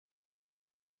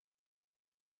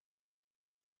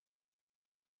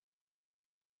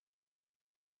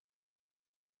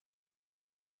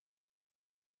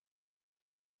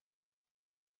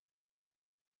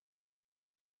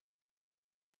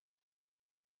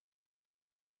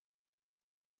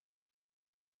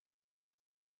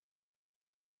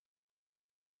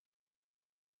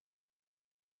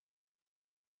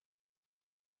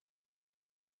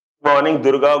Morning,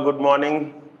 Durga. Good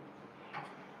morning.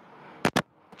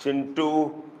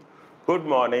 Chintu. Good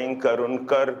morning.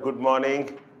 Karunkar. Good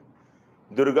morning.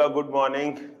 Durga. Good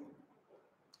morning.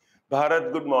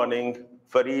 Bharat. Good morning.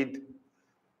 Farid.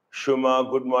 Shuma.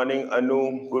 Good morning.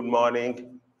 Anu. Good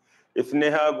morning.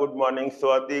 Sneha. Good morning.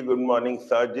 Swati. Good morning.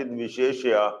 Sajid.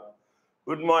 Visheshya.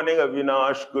 Good morning.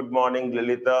 Avinash. Good morning.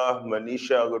 Lalita.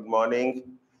 Manisha. Good morning.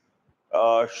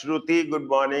 Shruti. Good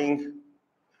morning.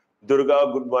 Durga,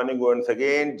 good morning once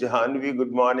again. Jahanvi,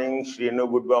 good morning. Shrinu,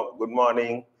 good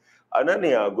morning.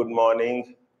 Ananya, good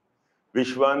morning.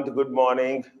 Vishwant, good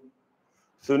morning.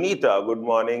 Sunita, good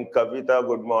morning. Kavita,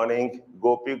 good morning.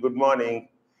 Gopi, good morning.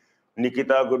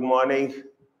 Nikita, good morning.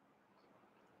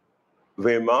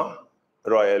 Vema,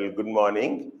 Royal, good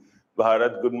morning.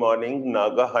 Bharat, good morning.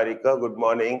 Naga Harika, good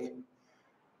morning.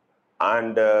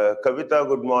 And Kavita,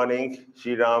 good morning.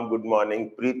 Shriram, good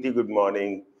morning. Preeti, good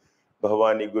morning.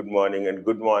 Bhavani, good morning. And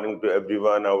good morning to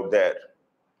everyone out there.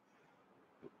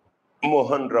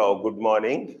 Mohan Rao, good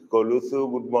morning. Kolusu,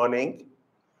 good morning.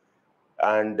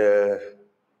 And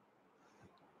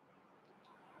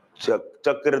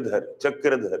Chakradhar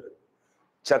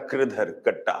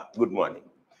Katta, good morning.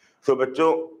 So,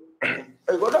 bachcho, I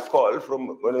got a call from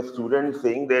one student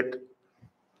saying that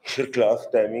your class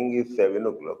timing is 7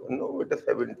 o'clock. No, it is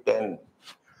 7:10.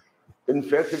 In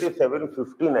fact, it is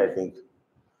 7:15, I think.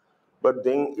 But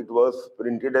then it was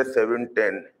printed as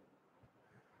 7:10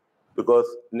 because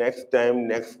next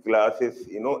class is,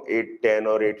 8:10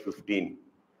 or 8:15.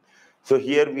 So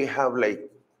here we have like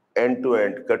end to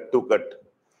end, cut to cut.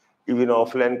 Even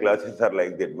offline classes are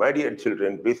like that. My dear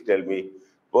children, please tell me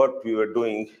what we were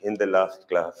doing in the last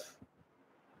class.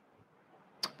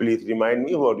 Please remind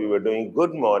me what we were doing.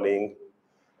 Good morning.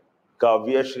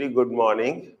 Kavya Shri, good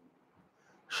morning.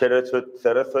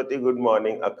 Saraswati, good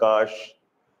morning. Akash,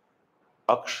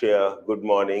 Akshaya, good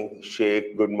morning.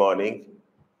 Sheikh, good morning.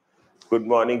 Good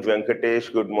morning,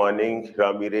 Venkatesh, good morning.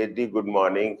 Rami Reddy, good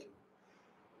morning.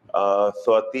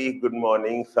 Swati, good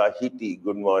morning. Sahiti,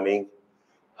 good morning.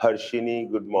 Harshini,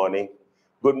 good morning.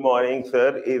 Good morning,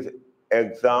 sir. Is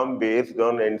exam based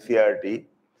on NCRT?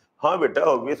 Haan, beta,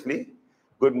 obviously.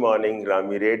 Good morning,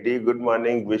 Rami Reddy. Good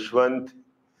morning, Vishwant.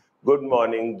 Good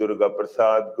morning, Durga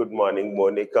Prasad. Good morning,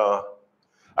 Monica.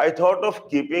 I thought of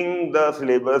keeping the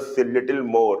syllabus a little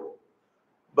more,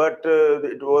 but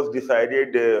it was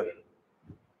decided.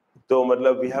 So,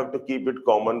 we have to keep it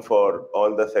common for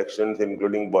all the sections,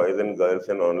 including boys and girls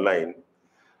and online.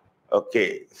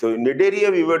 Okay, so mid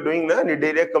area we were doing na, mid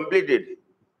area completed.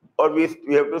 Or we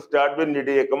have to start with mid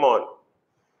area, come on.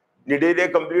 Mid area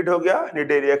complete ho gaya?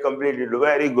 Mid area completed,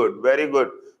 very good, very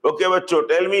good. Okay, bachcho,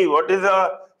 tell me, what is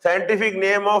the scientific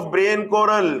name of brain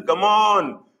coral? Come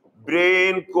on,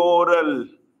 brain coral.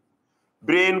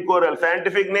 Brain coral,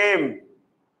 scientific name.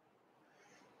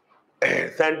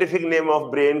 Scientific name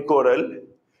of brain coral.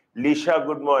 Lisha,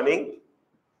 good morning.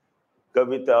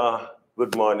 Kavita,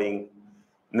 good morning.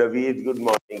 Naveed, good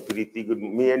morning. Preeti, good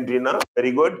morning. Meandrina,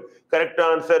 very good. Correct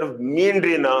answer,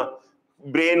 Meandrina.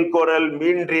 Brain coral,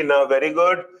 Meandrina, very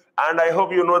good. And I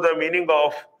hope you know the meaning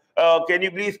of, can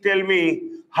you please tell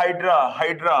me, Hydra,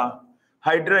 Hydra.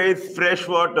 Hydra is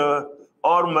freshwater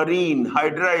or marine.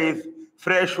 Hydra is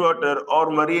freshwater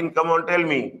or marine. Come on, tell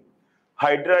me.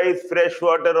 Hydra is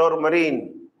freshwater or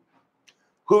marine.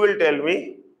 Who will tell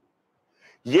me?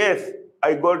 Yes,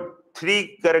 I got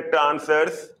 3 correct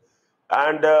answers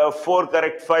and 4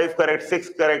 correct, 5 correct, 6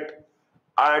 correct.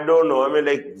 I don't know. I mean,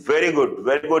 like, very good,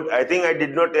 very good. I think I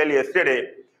did not tell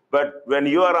yesterday, but when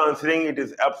you are answering, it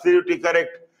is absolutely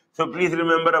correct. So please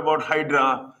remember about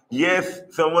Hydra. Yes,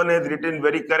 someone has written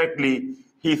very correctly.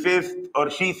 He says or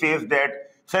she says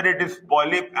that, sir, it is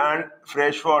polyp and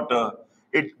freshwater.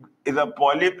 It is a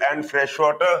polyp and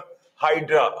freshwater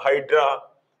Hydra. Hydra.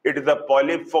 It is a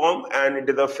polyp form and it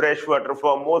is a freshwater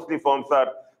form. Mostly forms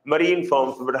are marine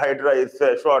forms, but Hydra is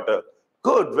freshwater.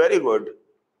 Good, very good.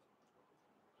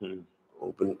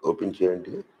 Open chair.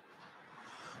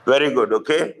 Very good,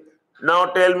 okay. Now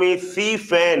tell me, sea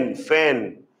fan,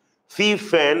 fan. Sea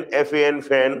fan, F-A-N,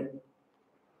 fan.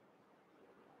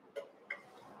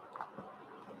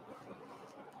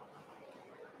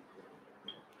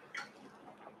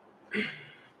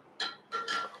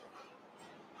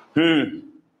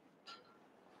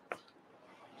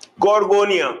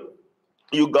 Gorgonia.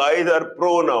 You guys are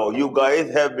pro now. You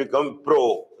guys have become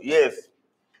pro. Yes.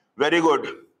 Very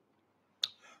good.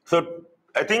 So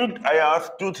I think I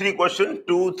asked 2, 3 questions.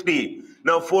 2, 3.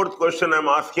 Now 4th question I'm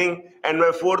asking, and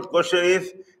my 4th question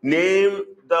is name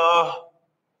the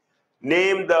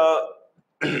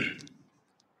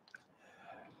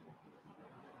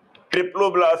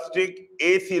triploblastic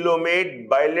acoelomate,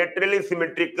 bilaterally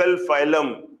symmetrical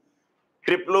phylum.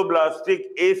 Triploblastic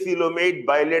acoelomate,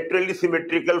 bilaterally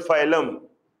symmetrical phylum.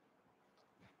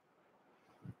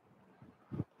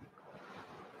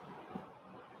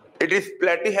 It is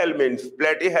platyhelminths,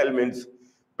 platyhelminths.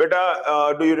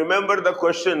 Beta, do you remember the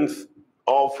questions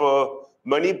of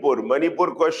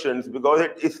Manipur questions? Because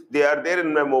they are there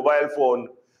in my mobile phone,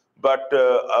 but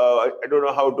I don't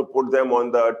know how to put them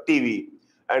on the TV.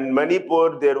 And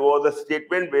Manipur, there was a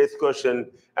statement-based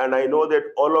question, and I know that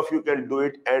all of you can do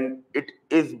it, and it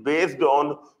is based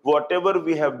on whatever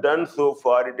we have done so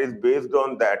far, it is based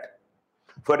on that.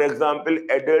 For example,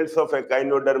 adults of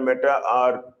Echinodermata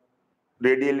are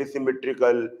radially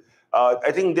symmetrical.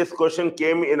 I think this question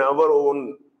came in our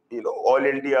own, All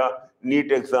India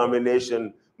NEET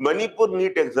examination. Manipur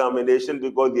NEET examination,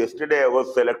 because yesterday I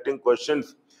was selecting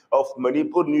questions of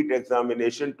Manipur NEET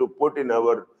examination to put in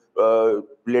our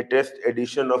latest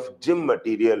edition of gym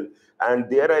material. And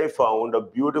there I found a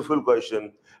beautiful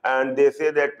question. And they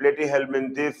say that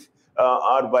platyhelminthes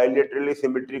are bilaterally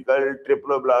symmetrical,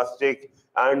 triploblastic,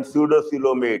 and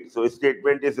pseudocoelomate. So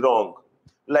statement is wrong.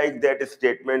 Like that,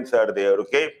 statements are there,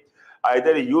 okay?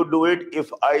 Either you do it, if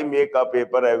I make a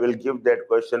paper, I will give that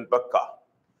question pakka.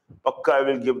 Pakka, I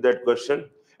will give that question.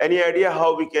 Any idea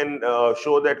how we can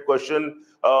show that question?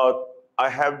 I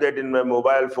have that in my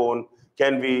mobile phone.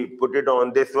 Can we put it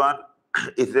on this one?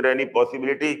 Is there any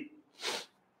possibility?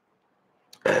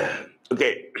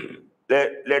 Okay,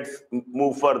 let's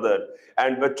move further.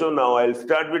 And Bacho, now I'll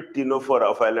start with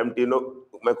Tinophora phylum.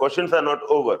 My questions are not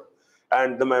over.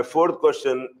 And my fourth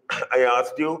question, I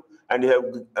asked you, and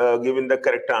you have given the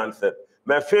correct answer.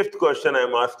 My fifth question,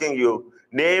 I'm asking you,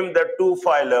 name the two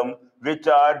phylum which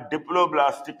are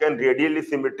diploblastic and radially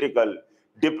symmetrical.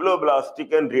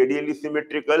 Diploblastic and radially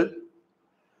symmetrical.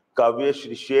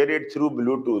 Kavya, share it through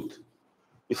Bluetooth.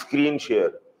 Screen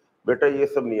share. बेटा ये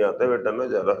सब नहीं आता बेटा ना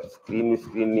ज़्यादा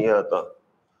screen नहीं आता.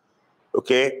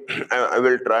 Okay, I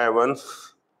will try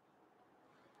once.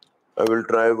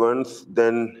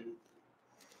 Then,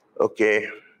 okay,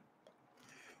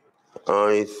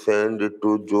 I send it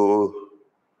to Joe,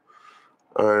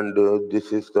 and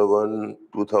this is the one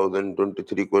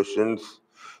 2023 questions.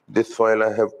 This file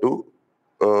I have to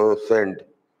send.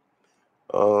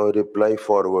 Reply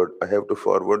forward. I have to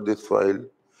forward this file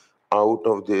out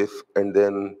of this and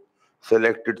then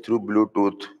select it through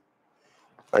Bluetooth.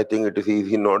 I think it is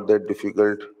easy, not that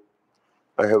difficult.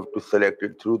 I have to select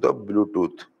it through the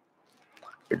Bluetooth.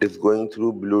 It is going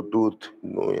through Bluetooth.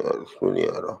 No,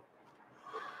 yaar,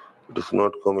 it is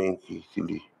not coming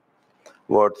easily.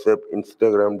 WhatsApp,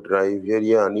 Instagram, Drive. Here,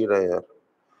 yeah, nahi raha yaar.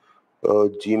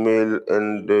 Gmail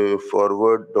and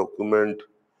forward document,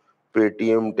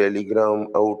 Paytm, Telegram,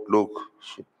 Outlook.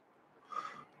 Shit.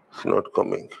 It's not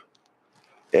coming.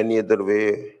 Any other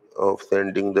way of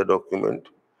sending the document?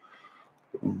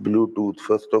 Bluetooth.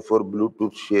 First of all,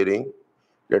 Bluetooth sharing.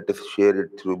 Let us share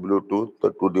it through Bluetooth,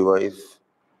 the two devices.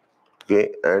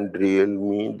 Okay, and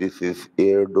Realme, this is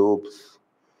AirDops,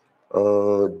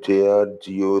 JR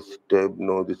Geos tab.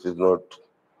 No, this is not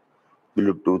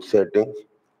Bluetooth setting.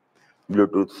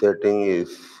 Bluetooth setting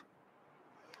is,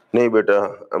 nahi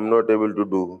beta, I'm not able to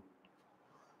do.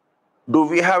 Do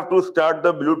we have to start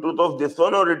the Bluetooth of this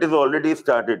one, or it is already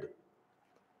started?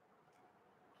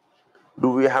 Do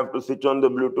we have to switch on the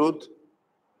Bluetooth?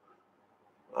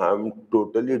 I'm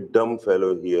totally dumb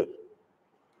fellow here.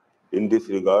 In this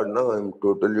regard, now I'm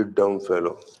totally dumb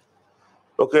fellow.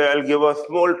 Okay, I'll give a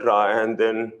small try and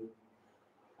then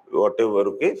whatever.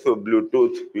 Okay, so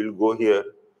Bluetooth will go here.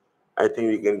 I think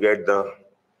we can get the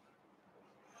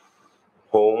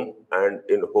home, and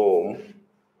in home,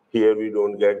 here we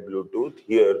don't get Bluetooth.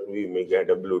 Here we may get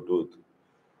a Bluetooth.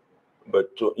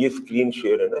 But so ये screen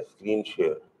share है ना, screen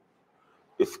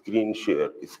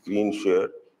share.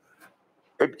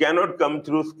 It cannot come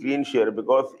through screen share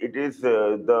because it is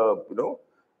the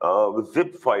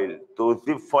zip file. So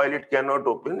zip file it cannot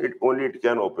open. It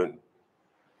can open.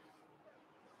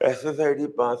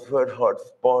 SSID password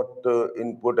hotspot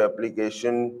input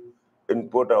application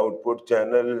input output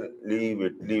channel. Leave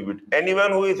it.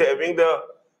 Anyone who is having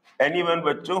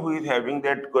who is having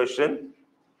that question,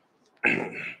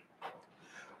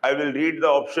 I will read the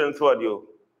options for you.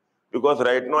 Because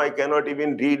right now I cannot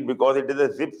even read because it is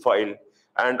a zip file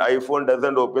and iPhone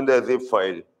doesn't open the zip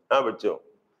file.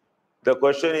 The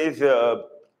question is,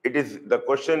 it is the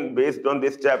question based on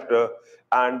this chapter,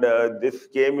 and this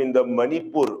came in the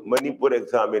Manipur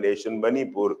examination,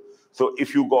 Manipur. So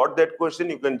if you got that question,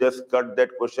 you can just cut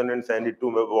that question and send it to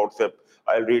my WhatsApp.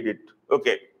 I'll read it.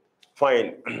 Okay,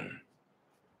 fine.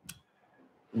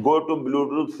 Go to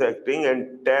Bluetooth setting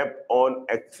and tap on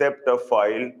accept a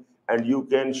file and you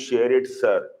can share it,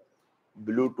 sir.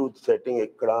 Bluetooth setting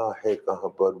एकड़ा है कहाँ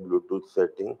पर Bluetooth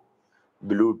setting?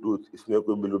 Bluetooth इसमें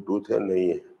कोई Bluetooth है नहीं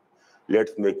है.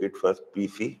 Let's make it first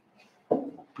PC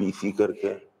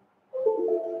करके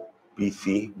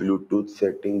PC Bluetooth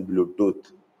setting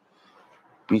Bluetooth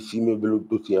PC में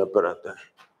Bluetooth यहाँ पर आता है.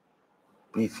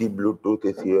 PC Bluetooth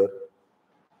is here.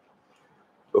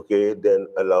 Okay, then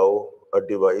allow a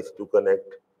device to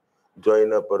connect.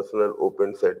 Join a personal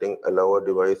open setting. Allow a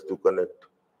device to connect.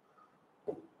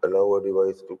 Allow a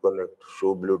device to connect.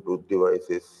 Show Bluetooth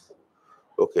devices.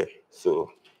 Okay,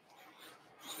 so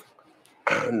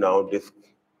now it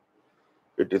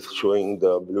is showing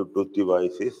the Bluetooth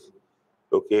devices.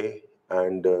 Okay,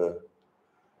 and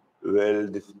well,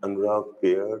 this Anurag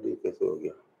paired. ये कैसे हो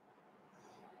गया?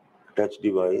 Touch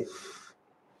device.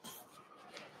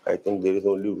 I think there is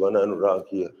only one Anurag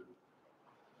here.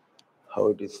 How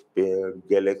it is paired?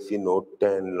 Galaxy Note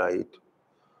 10 Lite.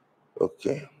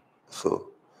 Okay,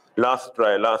 so last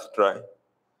try.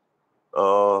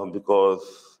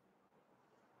 Because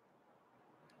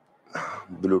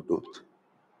Bluetooth.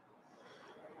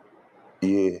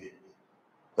 Yeah.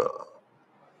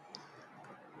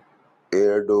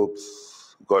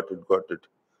 AirDops. Got it.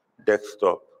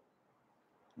 Desktop.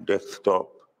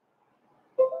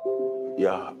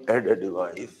 Yeah, add a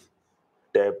device.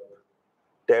 Tap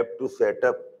to set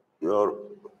up your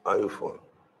iPhone.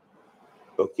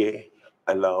 Okay,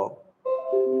 allow.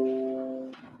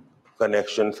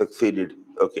 Connection succeeded.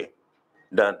 Okay,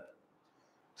 done.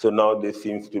 So now this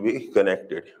seems to be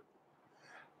connected.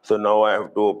 So now I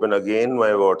have to open again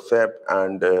my WhatsApp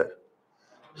and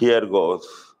here goes.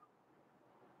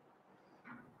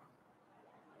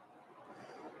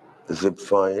 Zip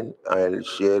file, I'll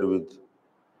share with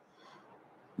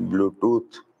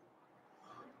Bluetooth.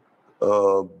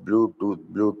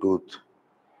 Bluetooth.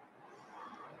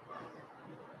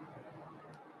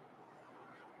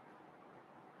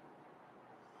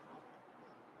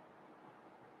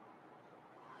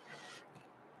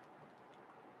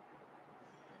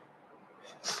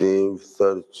 Save,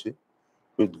 search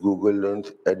with Google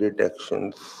Lens, edit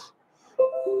actions,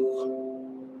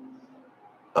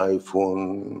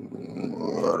 iPhone,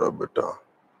 यार बेटा.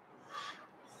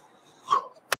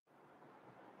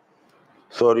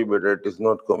 Sorry, but it is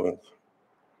not coming.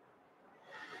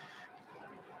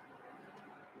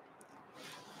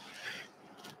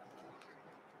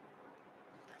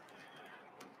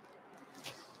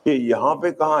 ये यहाँ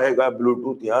पे कहाँ हैगा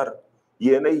Bluetooth यार?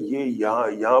 ये नहीं, ये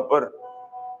यहाँ पर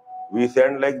we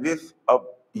send like this.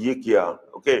 अब ये किया,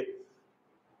 okay?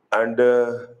 And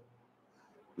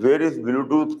where is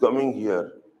Bluetooth coming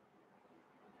here?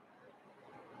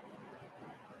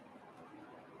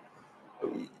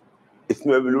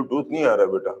 इसमें Bluetooth नहीं आ रहा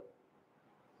बेटा.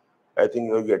 I think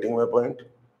you are getting my point.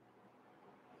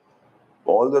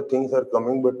 All the things are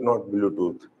coming, but not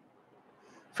Bluetooth.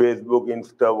 Facebook,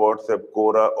 Insta, WhatsApp,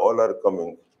 Quora, all are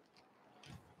coming.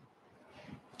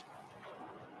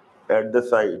 At the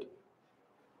side.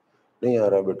 नहीं आ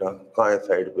रहा बेटा. कहाँ है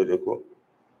side पे देखो.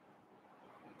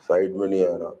 साइड में नहीं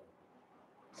आ रहा.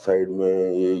 साइड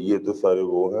में ये तो सारे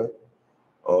वो हैं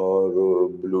और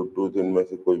ब्लूटूथ इनमें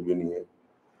से कोई भी नहीं है.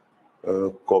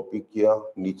 कॉपी किया,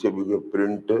 नीचे भी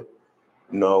print.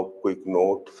 Now quick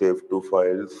note, save to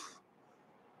files,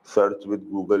 search with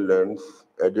Google lens,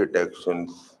 edit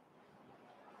actions.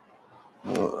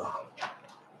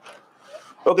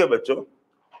 Okay, बच्चों.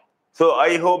 So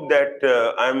I hope that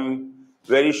I'm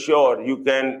very sure you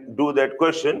can do that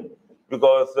question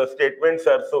because the statements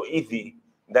are so easy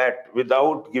that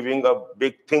without giving a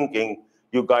big thinking,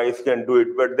 you guys can do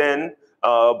it. But then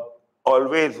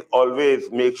always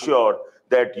make sure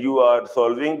that you are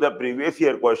solving the previous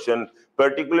year question,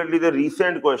 particularly the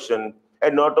recent question,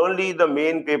 and not only the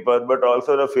main paper, but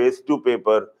also the phase 2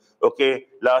 paper. Okay,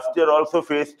 last year also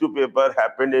phase 2 paper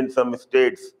happened in some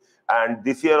states. And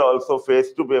this year also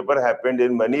phase 2 paper happened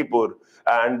in Manipur.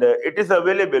 And it is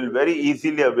available, very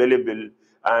easily available.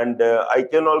 And I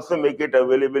can also make it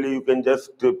available. You can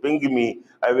just ping me.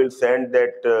 I will send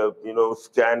that,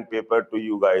 scan paper to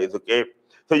you guys, okay?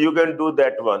 So you can do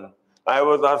that one. I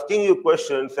was asking you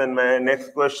questions and my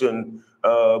next question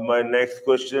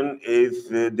is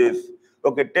this.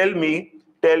 Okay, tell me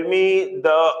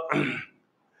the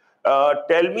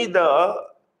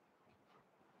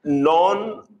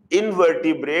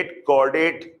non-invertebrate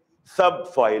chordate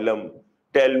subphylum.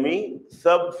 Tell me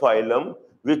subphylum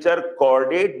which are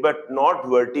chordate but not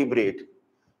vertebrate.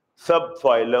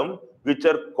 Subphylum which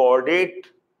are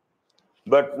chordate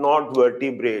but not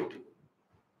vertebrate.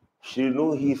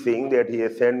 Shrinu, he's saying that he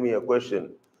has sent me a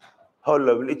question. How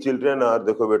lovely children are,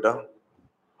 देखो बेटा.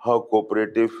 How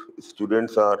cooperative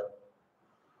students are.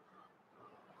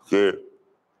 Okay,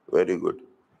 very good.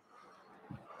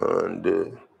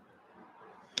 And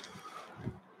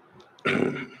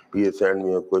he has sent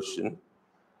me a question.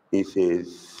 He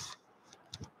says,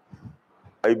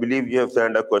 I believe you have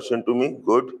sent a question to me.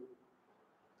 Good.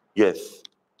 Yes,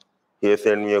 he has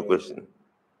sent me a question.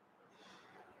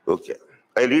 Okay.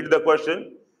 I read the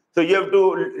question. So you have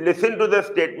to listen to the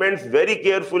statements very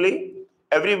carefully.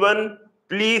 Everyone,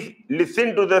 please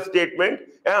listen to the statement.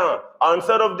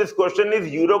 Answer of this question is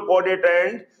Urochordata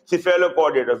and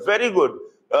Cephalochordata. Very good.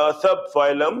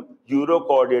 Subphylum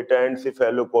Urochordata and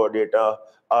Cephalochordata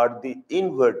are the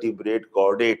invertebrate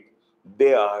chordate.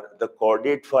 They are the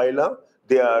chordate phyla.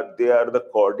 They are the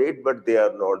chordate, but they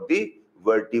are not the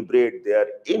vertebrate. They are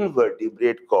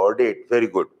invertebrate chordate. Very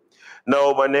good.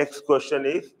 Now, my next question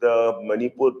is the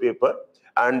Manipur paper,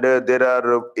 and there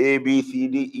are A, B, C,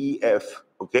 D, E, F.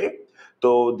 Okay,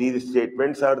 so these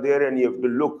statements are there, and you have to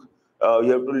look.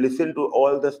 You have to listen to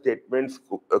all the statements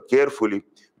carefully,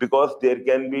 because there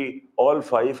can be all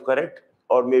 5 correct,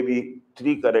 or maybe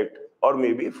 3 correct, or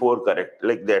maybe 4 correct,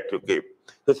 like that. Okay.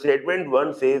 So statement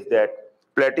 1 says that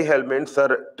platyhelminths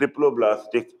are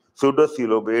triploblastic,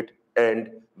 pseudocoelobate,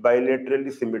 and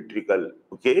bilaterally symmetrical.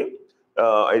 Okay.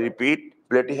 I repeat,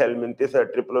 platyhelminthes are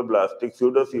triploblastic,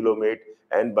 pseudocoelomate,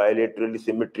 and bilaterally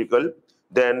symmetrical.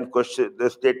 Then question, the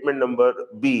statement number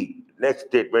B, next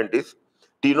statement is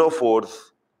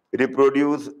ctenophores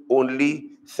reproduce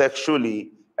only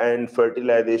sexually and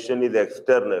fertilization is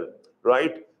external,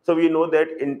 right? So we know that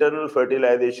internal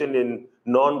fertilization in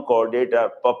non-chordate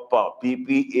are PAPA,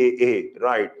 PPAA,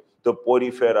 right? The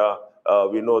porifera,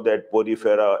 we know that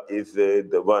porifera is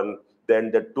the one, then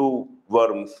the 2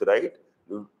 worms, right?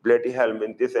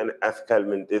 Platyhelminthes and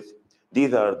aschelminthes.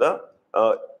 These are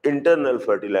the internal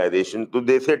fertilization. So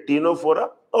they say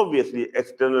ctenophora, obviously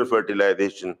external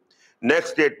fertilization.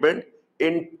 Next statement,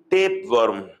 in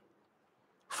tapeworm,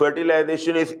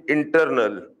 fertilization is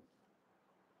internal,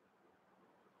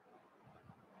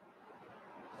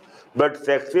 but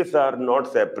sexes are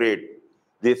not separate.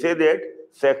 They say that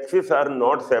sexes are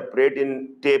not separate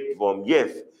in tapeworm.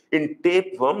 Yes, in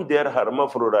tapeworm they are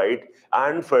hermaphrodite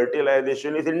and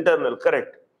fertilization is internal,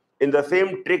 correct. In the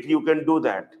same trick you can do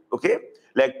that, okay?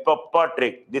 Like papa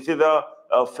trick. This is a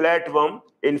flatworm.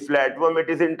 In flatworm it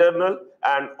is internal,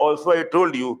 and also I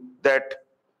told you that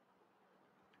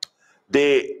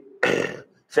they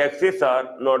sexes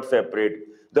are not separate.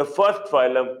 The first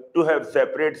phylum to have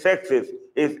separate sexes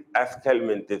is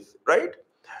Aschelminthis, right?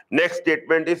 Next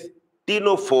statement is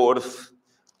ctenophores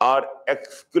are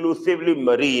exclusively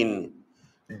marine,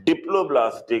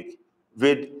 diploblastic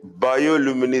with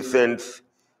bioluminescence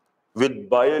with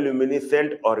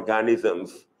bioluminescent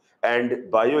organisms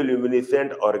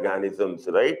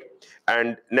right?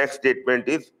 And next statement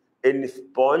is in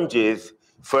sponges,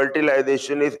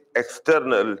 fertilization is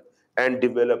external and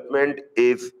development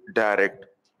is direct.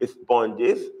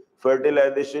 Sponges,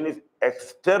 fertilization is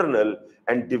external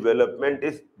and development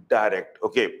is direct.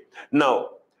 Okay. Now,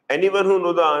 anyone who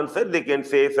know the answer, they can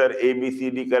say, sir, A, B, C,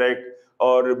 D correct,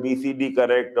 or B, C, D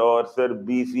correct, or sir,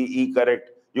 B, C, E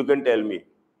correct. You can tell me.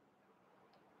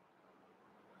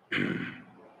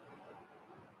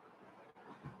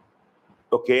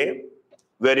 Okay,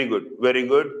 very good, very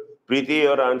good. Preeti,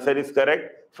 your answer is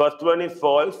correct. First one is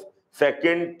false,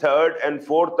 second, third, and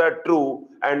fourth are true,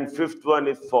 and fifth one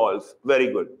is false.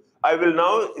 Very good. I will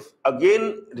now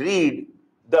again read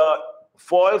the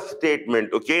false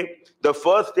statement, okay? The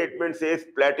first statement says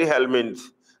platyhelminths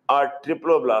are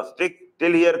triploblastic.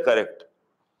 Till here, correct.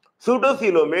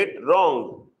 Pseudocoelomate,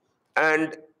 wrong.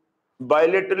 And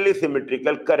bilaterally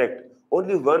symmetrical, correct.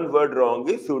 Only one word wrong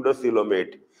is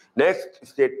pseudocoelomate. Next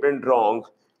statement wrong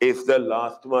is the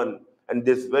last one, and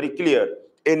this is very clear.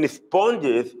 In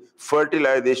sponges,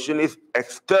 fertilization is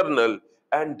external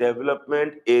and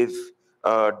development is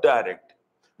direct.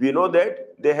 We know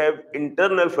that they have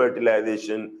internal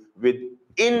fertilization with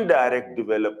indirect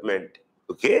development.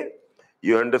 Okay?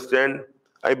 You understand?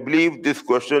 I believe this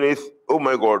question is, oh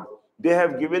my God, they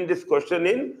have given this question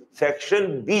in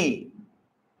section B.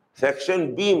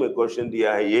 Section B में question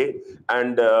दिया है ये,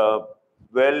 and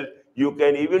well, you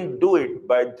can even do it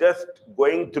by just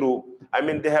going through. I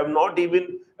mean, they have not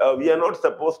even, we are not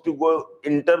supposed to go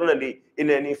internally in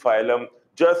any phylum.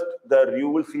 Just the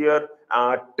rules here,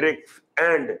 tricks,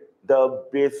 and the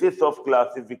basis of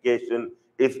classification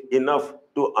is enough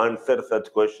to answer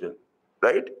such question,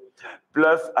 right?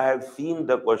 Plus, I have seen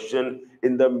the question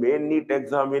in the main NEET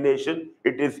examination.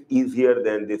 It is easier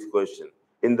than this question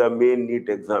in the main NEET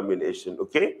examination,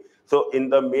 okay? So in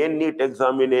the main NEET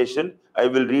examination, I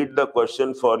will read the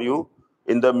question for you.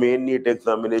 In the main NEET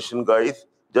examination, guys,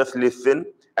 just listen.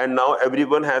 And now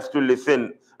everyone has to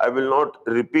listen. I will not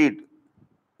repeat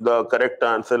the correct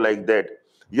answer like that.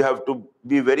 You have to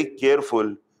be very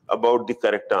careful about the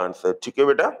correct answer. Okay,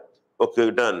 beta?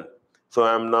 Okay, done. So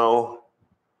I am now,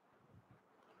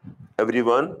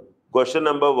 everyone, question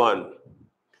number 1.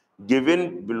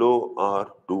 Given below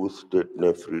are two state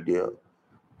nephridia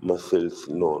muscles.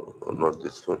 No, not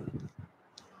this one.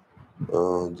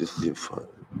 This is fine.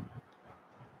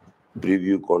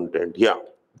 Preview content. Yeah.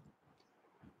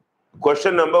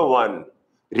 Question number 1.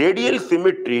 Radial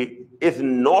symmetry is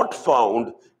not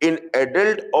found in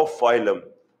adult of phylum.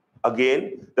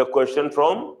 Again, the question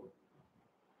from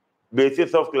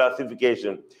basis of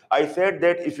classification. I said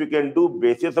that if you can do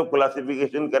basis of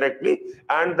classification correctly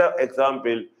and the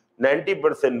example,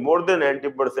 90%, more than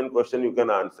 90% question you can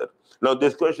answer. Now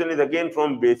this question is again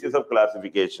from basis of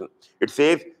classification. It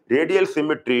says radial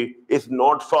symmetry is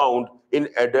not found in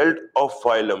adult of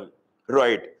phylum,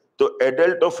 right? So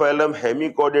adult of phylum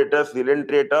Hemichordata,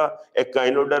 Coelenterata,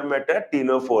 Echinodermata,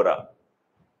 Ctenophora.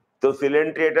 So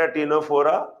Coelenterata,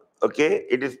 Ctenophora, okay,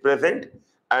 it is present,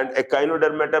 and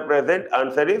Echinodermata present.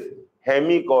 Answer is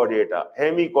Hemichordata.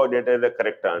 Hemichordata is the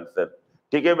correct answer.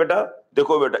 ठीक है बेटा,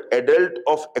 देखो बेटा, adult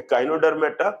of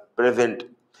Echinodermata present,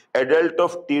 adult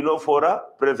of Ctenophora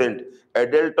present,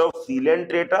 adult of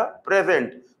Coelenterata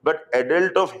present, but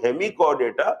adult of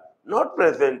Hemichordata not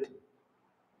present.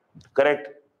 Correct?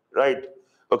 Right?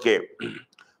 Okay.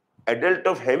 Adult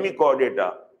of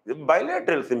Hemichordata,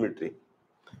 bilateral symmetry.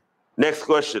 Next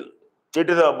question. It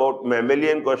is about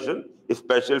mammalian question, a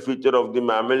special feature of the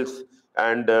mammals,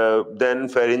 and then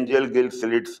pharyngeal gill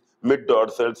slits,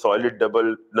 mid-dorsal, solid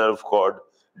double nerve cord,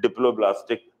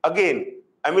 diploblastic. Again,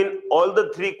 I mean, all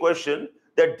the three questions,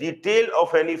 the detail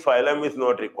of any phylum is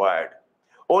not required.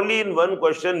 Only in one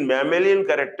question, mammalian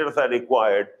characters are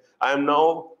required. I am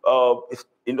now,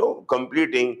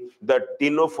 completing the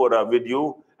Ctenophora with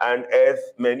you, and as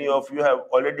many of you have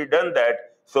already done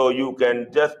that, so you can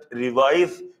just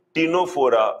revise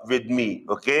Ctenophora with me,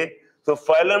 okay? So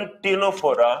phylum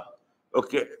Ctenophora,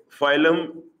 okay,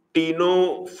 phylum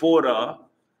Ctenophora,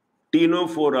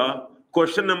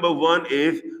 question number 1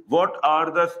 is, what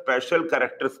are the special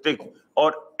characteristics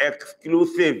or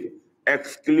exclusive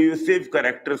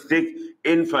characteristic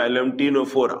in phylum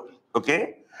Ctenophora,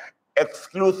 okay?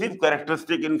 Exclusive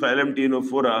characteristic in phylum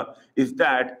Ctenophora is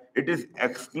that it is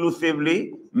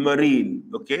exclusively marine,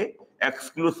 okay?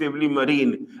 Exclusively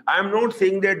marine. I am not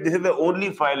saying that this is the only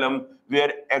phylum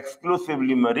where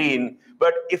exclusively marine,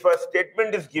 but if a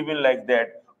statement is given like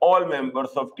that, all members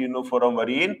of Ctenophora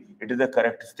marine, it is a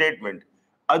correct statement.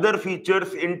 Other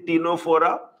features in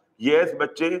Ctenophora, yes,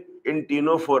 bache, in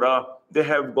Ctenophora, they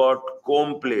have got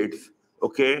comb plates,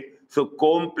 okay? So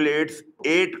comb plates,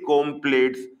 8 comb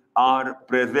plates are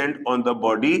present on the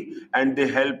body, and they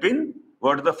help in,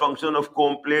 what is the function of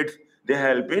comb plates? They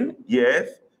help in, yes,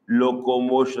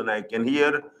 locomotion. I can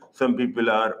hear some people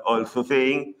are also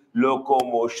saying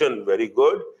locomotion. Very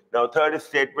good. Now, third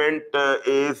statement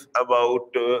is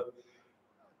about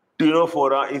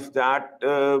Ctenophora is that,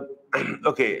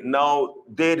 okay, now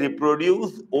they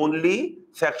reproduce only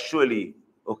sexually,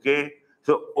 okay?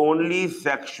 So only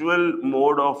sexual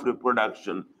mode of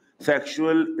reproduction,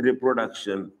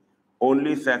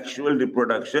 only sexual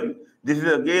reproduction. This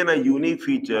is again a unique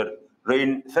feature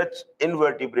in such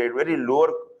invertebrate, very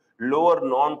lower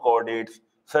non-chordates,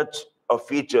 such a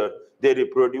feature, they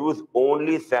reproduce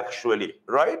only sexually,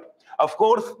 right? Of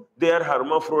course, they are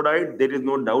hermaphrodite. There is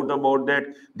no doubt about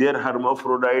that. They are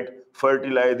hermaphrodite.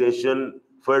 Fertilization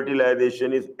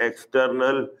is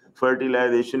external.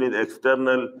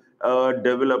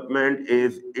 Development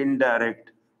is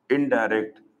indirect.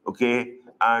 Okay,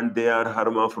 and they are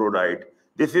hermaphrodite.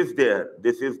 This is their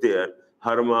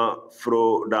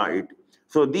hermaphrodite.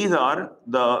 So these are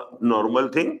the normal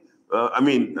thing.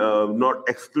 Not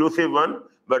exclusive one,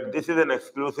 but this is an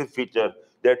exclusive feature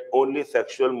that only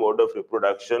sexual mode of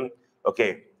reproduction,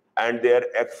 okay, and they are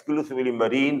exclusively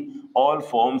marine. All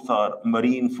forms are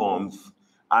marine forms,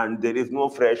 and there is no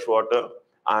fresh water,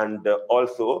 and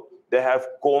also they have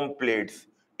comb plates.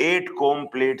 8 comb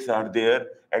plates are there,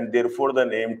 and therefore the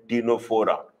name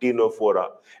Ctenophora.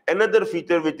 Another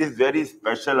feature which is very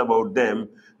special about them,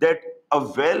 that a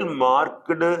well-marked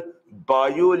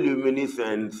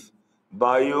bioluminescence,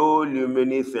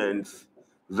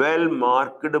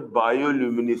 well-marked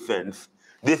bioluminescence.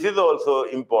 This is also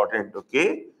important,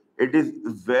 okay? It is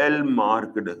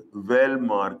well-marked.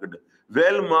 Well-marked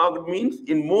means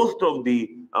in most of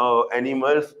the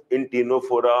animals in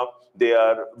Ctenophora, they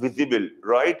are visible,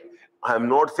 right? I'm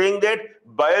not saying that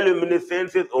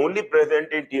bioluminescence is only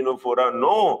present in ctenophora.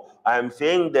 No, I am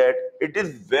saying that it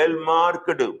is well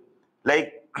marked,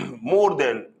 like more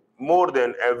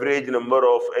than average number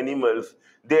of animals.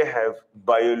 They have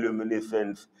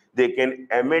bioluminescence. They can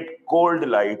emit cold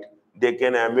light. They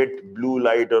can emit blue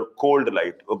light or cold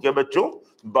light. Okay, bachcho?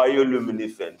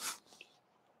 Bioluminescence.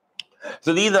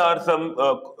 So these are some,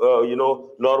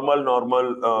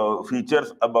 normal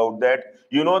features about that.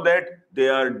 You know that they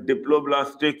are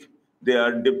diploblastic. They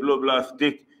are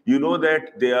diploblastic. You know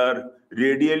that they are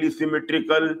radially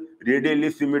symmetrical.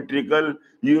 Radially symmetrical.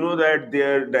 You know that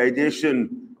their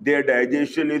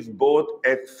digestion is both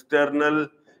external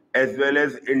as well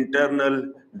as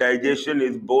internal. Digestion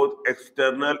is both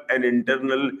external and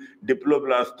internal.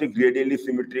 Diploblastic, radially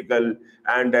symmetrical,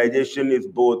 and digestion is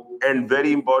both. And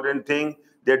very important thing,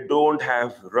 they don't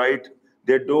have, right?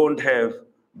 They don't have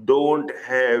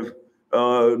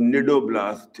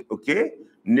nidoblast, okay?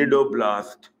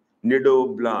 Nidoblast.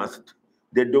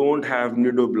 They don't have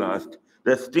nidoblast.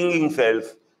 The stinging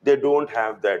cells, they don't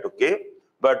have that, okay?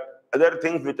 But other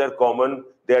things which are common,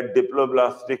 they are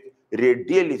diploblastic,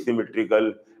 radially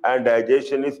symmetrical, and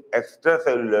digestion is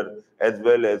extracellular as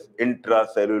well as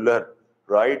intracellular,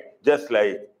 right? Just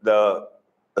like the,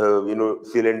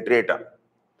 Coelenterata.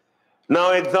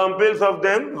 Now, examples of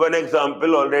them. One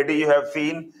example already you have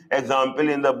seen. Example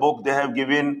in the book, they have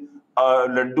given a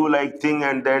laddu-like thing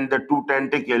and then the two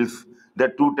tentacles. The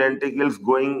two tentacles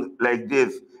going like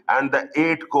this. And the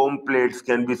 8 comb plates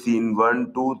can be seen.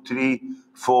 1, 2, 3,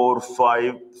 4,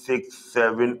 5, 6,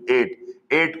 7, 8.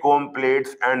 8 comb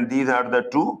plates, and these are the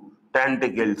two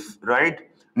tentacles, right?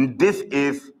 This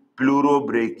is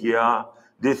pleurobrachia.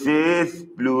 This is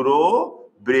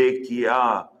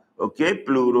pleurobrachia. Okay,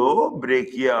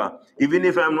 pleurobrachia. Even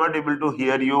if I'm not able to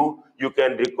hear you, you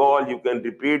can recall, you can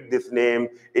repeat this name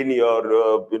in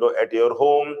your, at your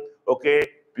home. Okay,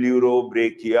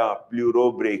 pleurobrachia,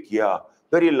 pleurobrachia.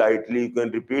 Very lightly, you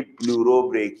can repeat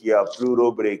pleurobrachia,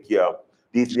 pleurobrachia.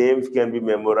 These names can be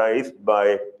memorized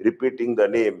by repeating the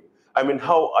name. I mean,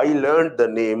 how I learned the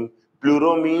name.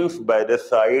 Pleuro means by the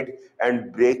side,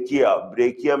 and brachia.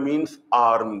 Brachia means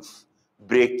arms.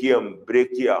 Brachium,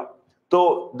 brachia.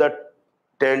 So the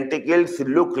tentacles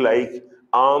look like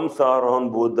arms are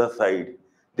on both the side.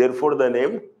 Therefore, the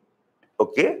name,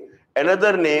 okay.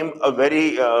 Another name, a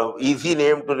very easy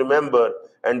name to remember,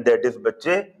 and that is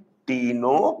bache,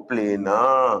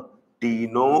 tenoplana.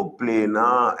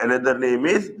 Tenoplana. Another name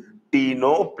is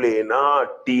tenoplana.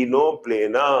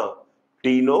 Tenoplana.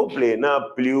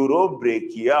 Tenoplana.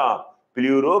 Pleurobrachia.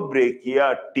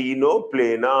 Pleurobrachia.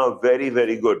 Tenoplana. Very,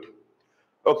 very good.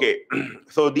 Okay,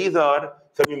 so these are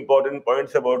some important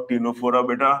points about ctenophora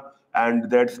beta, and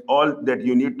that's all that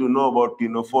you need to know about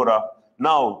ctenophora.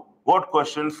 Now, what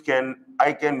questions can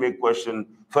I make question?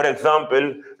 For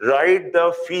example, write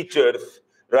the features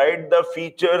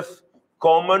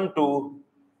common to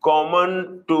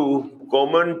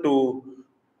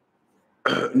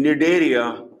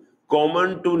Nidaria,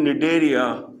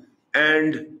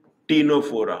 and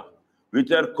Ctenophora,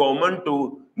 which are common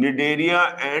to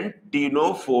Nidaria and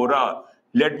Ctenophora.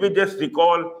 Let me just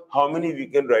recall how many we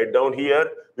can write down here,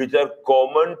 which are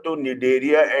common to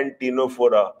Nidaria and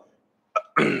Ctenophora.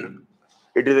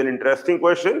 It is an interesting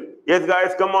question. Yes,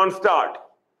 guys, come on, start.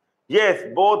 Yes,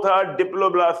 both are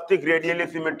diploblastic, radially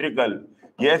symmetrical.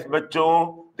 Yes,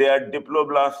 bachcho, they are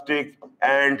diploblastic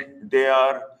and they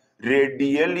are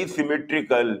radially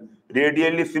symmetrical.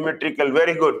 Radially symmetrical,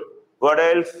 very good. What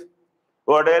else?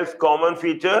 What else? Common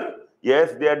feature?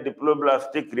 Yes, they are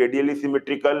diploblastic, radially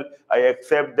symmetrical. I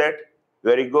accept that.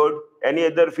 Very good. Any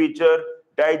other feature?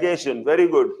 Digestion, very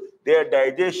good. Their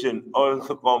digestion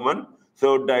also common.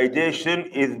 So digestion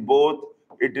is both,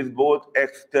 it is both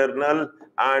external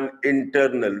and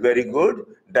internal. Very good.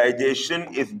 Digestion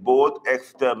is both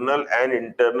external and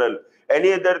internal.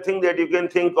 Any other thing that you can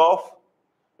think of?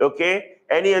 Okay.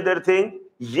 Any other thing?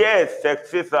 Yes,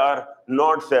 sexes are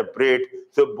not separate.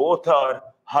 So both are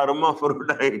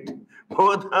hermaphrodite.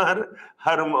 Both are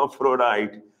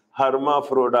hermaphrodite.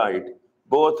 Hermaphrodite.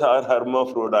 Both are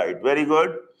hermaphrodite. Very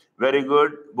good. Very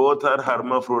good. Both are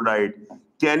hermaphrodite.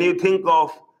 Can you think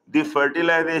of the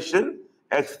fertilization?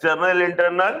 External,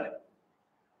 internal?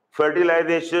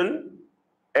 Fertilization?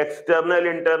 External,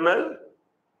 internal?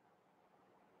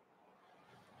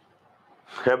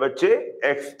 है बच्चे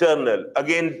external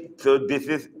again. So this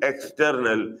is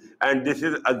external, and this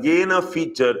is again a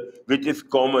feature which is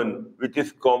common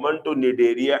to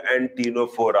Nidaria and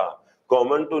Ctenophora.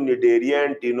 Common to Nidaria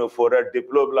and Ctenophora.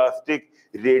 Diploblastic,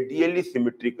 radially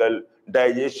symmetrical.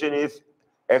 Digestion is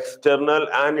external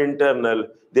and internal.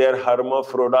 They are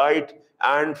hermaphrodite.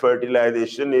 and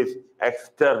fertilization is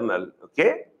external.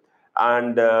 Okay,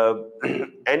 and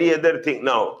any other thing.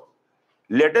 Now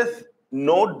let us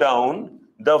note down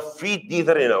the feet. These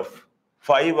are enough.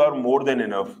 5 are more than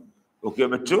enough. Okay,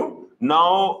 bacho.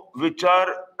 Now which are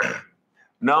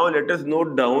now let us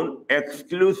note down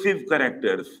exclusive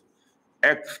characters.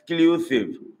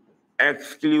 Exclusive,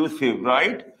 exclusive,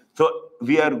 right? So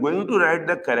we are going to write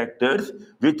the characters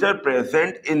which are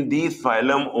present in these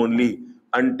phylum only.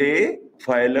 Ante,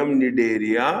 phylum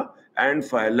Nidaria and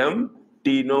phylum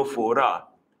Ctenophora.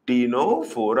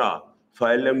 Ctenophora.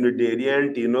 Phylum Nidaria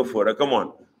and Ctenophora. Come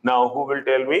on. Now who will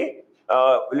tell me?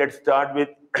 Let's start with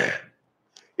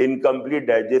incomplete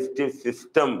digestive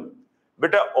system.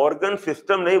 बेटा organ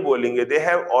system नहीं बोलेंगे, they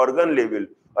have organ level.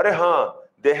 अरे हाँ,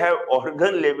 they have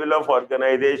organ level of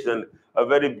organization. A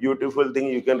very beautiful thing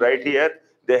you can write here.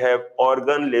 They have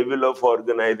organ level of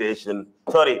organization.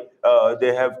 Sorry,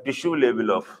 they have tissue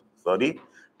level of,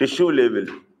 tissue level.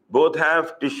 Both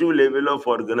have tissue level of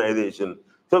organization.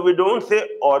 So we don't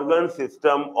say organ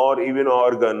system or even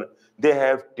organ. They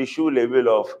have tissue level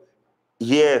of.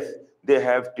 Yes, they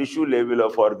have tissue level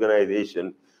of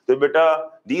organization. So, beta,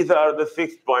 these are the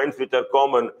 6 points which are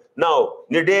common. Now,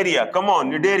 Nidaria, come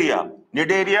on, Nidaria.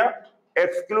 Nidaria,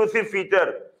 exclusive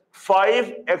feature.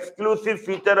 5 exclusive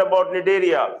feature about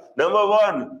Nidaria. Number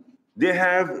 1, they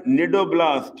have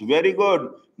nidoblast. Very good.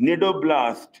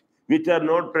 Nidoblast, which are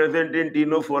not present in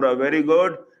Ctenophora. Very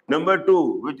good. Number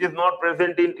 2, which is not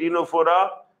present in Ctenophora.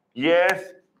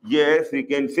 Yes, we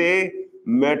can say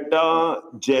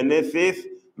metagenesis.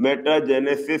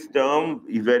 Metagenesis term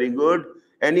is very good.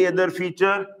 Any other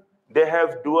feature? They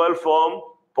have dual form,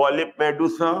 polyp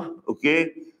medusa.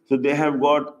 Okay, so they have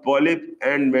got polyp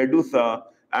and medusa,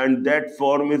 and that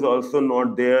form is also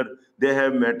not there. They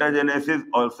have metagenesis,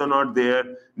 also not there.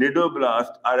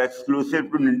 Nidoblast are exclusive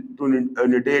to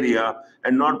Nidaria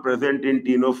and not present in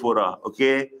Ctenophora.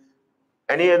 Okay.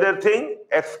 Any other thing?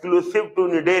 Exclusive to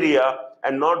Nidaria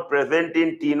and not present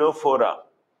in Ctenophora.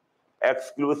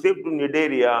 Exclusive to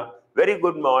Nidaria. Very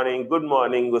good morning,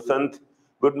 Gusant.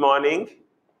 Good morning.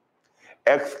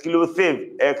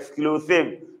 Exclusive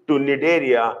to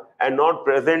Nidaria and not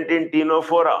present in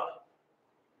Ctenophora.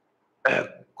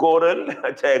 Coral,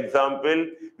 example,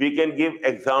 we can give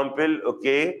example,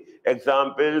 okay?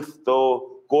 Examples,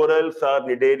 so corals are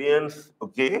Nidarians,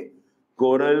 okay?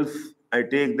 Corals, I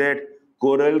take that,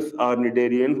 corals are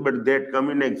Nidarians, but that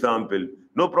come in example.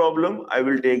 No problem, I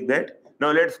will take that.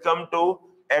 Now let's come to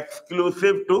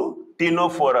exclusive to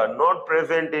Ctenophora, not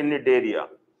present in Nidaria.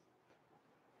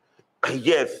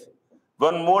 Yes,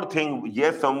 one more thing.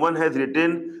 Yes, someone has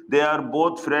written they are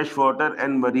both freshwater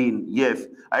and marine. Yes,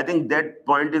 I think that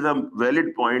point is a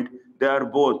valid point. They are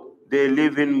both. They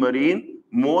live in marine,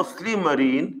 mostly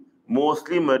marine,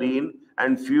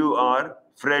 and few are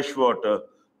freshwater.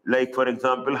 Like for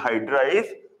example, Hydra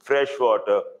is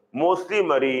freshwater. Mostly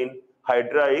marine,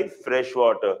 Hydra is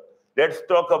freshwater. Let's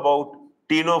talk about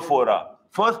Ctenophora.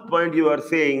 First point you are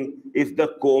saying is the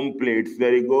comb plates.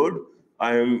 Very good.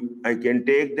 I can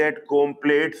take that comb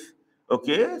plates.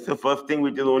 Okay, so first thing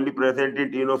which is only present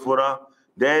in Ctenophora.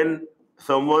 Then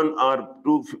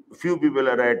few people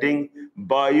are writing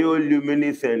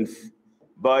bioluminescence.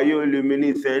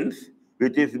 Bioluminescence,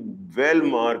 which is well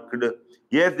marked.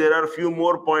 Yes, there are few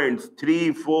more points,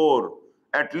 3, 4,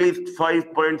 at least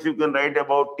 5 points you can write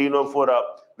about Ctenophora,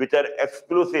 which are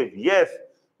exclusive. Yes,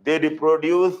 they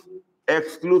reproduce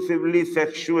exclusively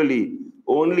sexually,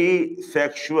 only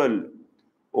sexual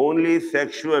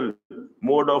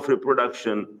mode of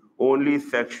reproduction, only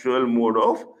sexual mode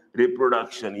of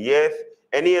reproduction. Yes,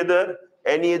 any other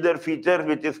feature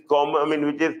which is common, I mean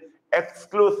which is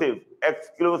exclusive.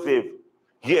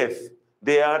 Yes,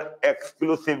 they are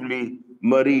exclusively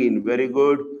marine. Very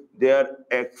good. They are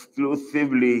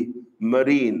exclusively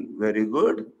marine. Very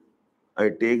good. I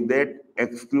take that,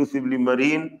 exclusively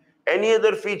marine. Any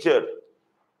other feature?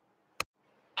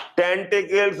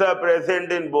 Tentacles are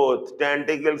present in both.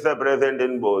 Tentacles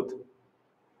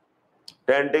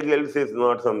is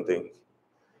not something.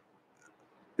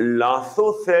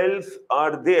 Lasso cells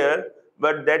are there,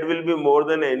 but that will be more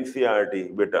than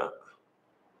NCRT, beta.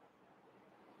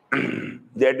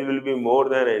 That will be more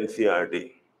than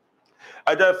NCRT.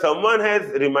 Someone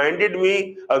has reminded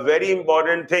me a very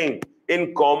important thing.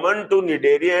 In common to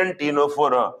Nidaria and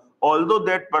Ctenophora, although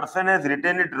that person has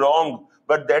written it wrong,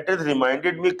 but that has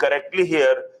reminded me correctly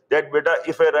here that beta,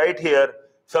 if I write here,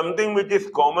 something which is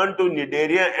common to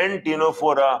Nidaria and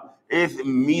Ctenophora is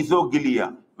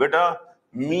mesoglia. Beta,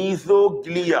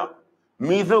 mesoglia.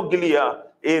 Mesoglia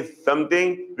is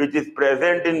something which is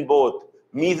present in both.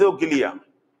 Mesoglia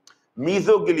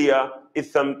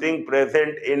is something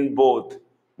present in both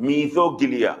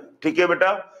mesogilia. ठीक है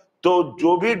बेटा? तो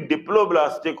जो भी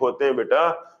diploblastic होते हैं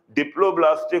बेटा,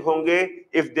 diploblastic होंगे,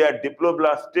 if they are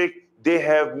diploblastic, they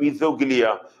have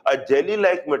mesoglia, a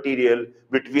jelly-like material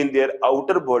between their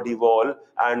outer body wall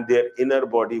and their inner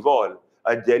body wall.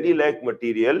 A jelly-like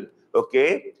material,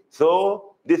 okay?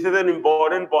 So this is an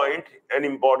important point,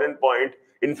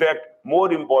 in fact,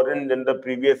 more important than the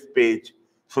previous page.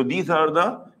 So these are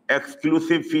the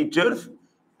exclusive features,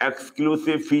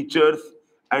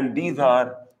 and these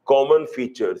are common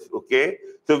features, okay?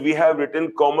 So we have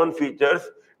written common features: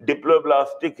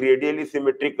 diploblastic, radially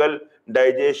symmetrical,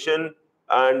 digestion,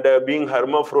 and being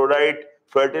hermaphrodite,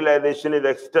 fertilization is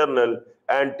external,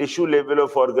 and tissue level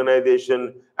of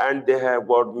organization, and they have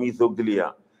got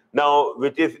mesoglia. Now,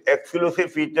 which is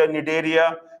exclusive feature,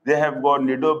 nidaria, they have got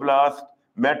nidoblast,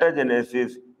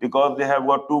 metagenesis, because they have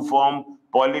got two form,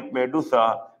 polyp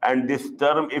medusa, and this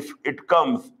term, if it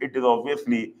comes, it is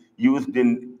obviously used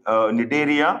in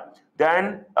nidaria.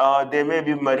 Then they may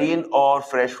be marine or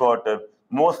freshwater,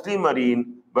 mostly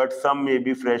marine, but some may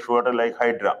be freshwater like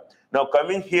hydra. Now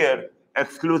coming here,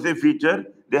 exclusive feature,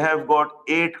 they have got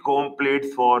 8 comb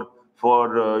plates for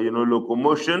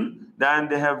locomotion. Then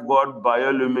they have got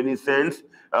bioluminescence.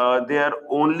 They are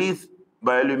only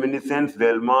bioluminescence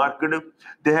well marked.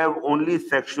 They have only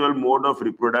sexual mode of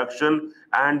reproduction,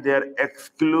 and they are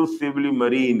exclusively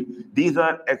marine. These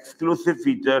are exclusive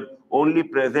feature only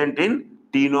present in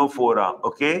Ctenophora,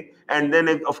 okay? And then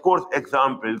of course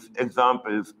examples.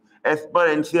 As per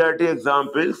NCERT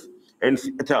examples, and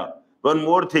one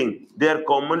more thing, they are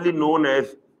commonly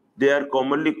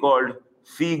called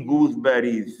sea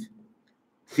gooseberries.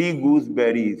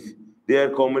 They are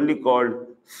commonly called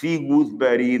sea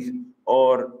gooseberries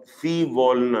or sea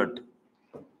walnut.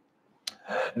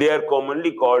 They are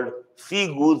commonly called sea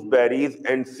gooseberries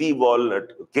and sea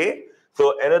walnut, okay?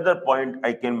 So another point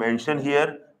I can mention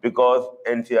here, because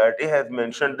NCERT has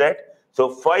mentioned that. So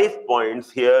 5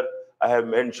 points here I have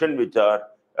mentioned, which are,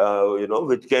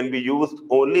 which can be used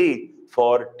only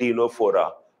for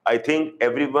Ctenophora. I think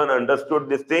everyone understood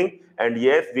this thing, and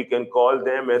yes, we can call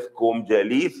them as comb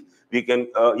jellies. We can,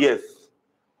 yes,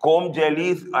 comb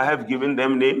jellies, I have given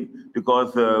them name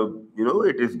because,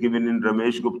 it is given in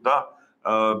Ramesh Gupta,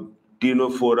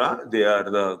 Ctenophora, they are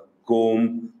the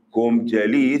comb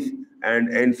jellies, and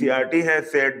NCERT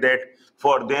has said that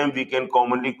for them we can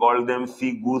commonly call them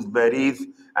sea gooseberries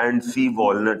and sea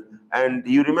walnut. And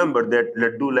you remember that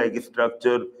laddu-like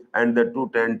structure and the 2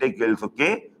 tentacles,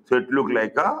 okay? So it look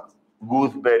like a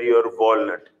gooseberry or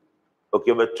walnut.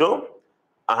 Okay, bachcho?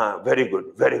 Very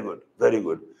good.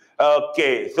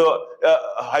 Okay, so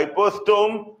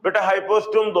hypostome, beta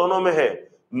hypostome दोनों में है,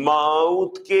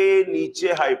 mouth के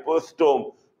नीचे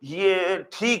hypostome, ये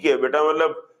ठीक है बेटा,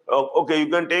 मतलब okay, you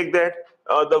can take that.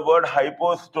 The word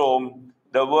hypostome,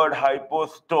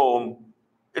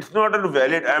 it's not a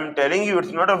valid, I'm telling you,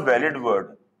 it's not a valid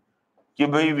word. कि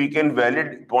भाई we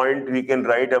can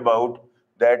write about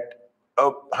that.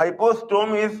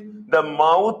 Hypostome is the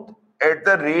mouth at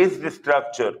the raised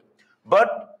structure.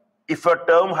 But if a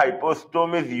term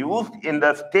hypostome is used in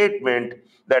the statement,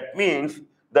 that means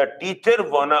the teacher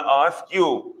wanna ask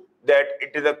you that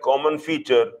it is a common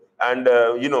feature, and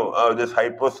this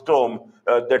hypostome,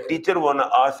 the teacher wanna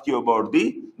ask you about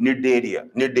the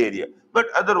nidaria. But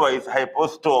otherwise,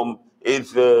 hypostome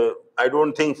is, I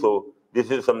don't think so. This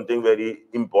is something very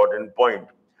important point.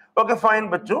 Okay, fine,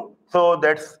 bachcho. So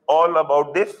that's all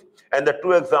about this. And the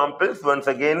 2 examples, once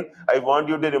again, I want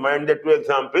you to remind the 2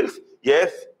 examples.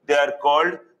 Yes, they are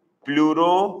called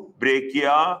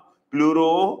pleurobrachia,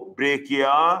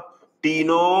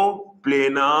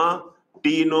 tenoplana,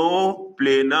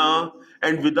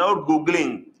 and without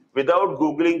Googling,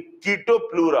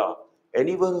 Ketopleura.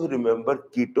 Anyone who remember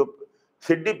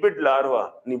Sidipid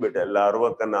larva? नहीं बेटा,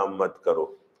 larva का नाम मत करो.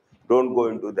 Don't go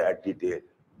into that detail.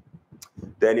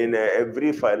 Then in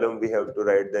every phylum we have to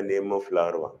write the name of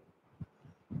larva.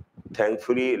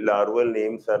 Thankfully, larval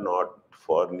names are not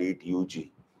for NEET UG.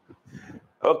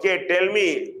 Okay, tell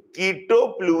me,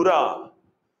 Ketopleura.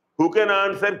 Who can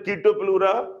answer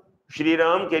Ketopleura? Shri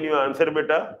Ram, can you answer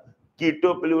beta?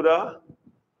 Ketopleura?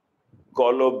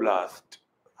 Coloblast.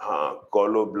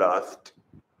 Coloblast.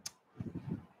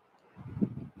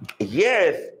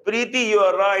 Yes, Preeti, you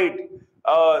are right.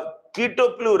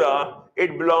 Ketopleura,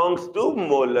 it belongs to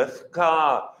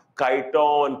mollusca.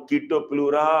 Chiton,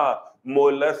 Ketopleura,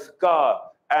 mollusca.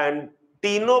 And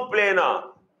Ctenoplana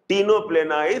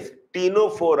is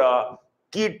Ctenophora.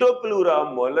 Ketopleura,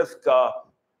 mollusca,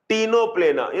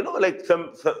 Ctenoplana. Like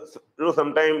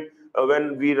sometimes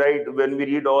when we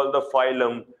read all the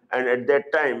phylum and at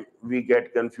that time we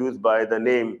get confused by the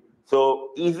name.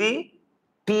 So easy,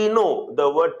 Tino. The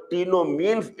word Tino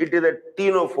means it is a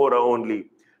Tinophora only.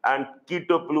 And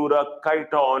Chetoplura,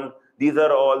 chiton, these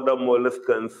are all the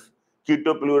molluscans.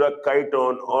 Chetoplura,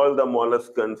 chiton, all the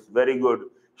molluscans. Very good.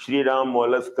 Shriram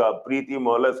mollusca, Preeti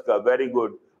mollusca, very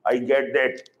good. I get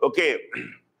that. Okay.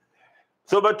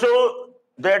 So, bacho,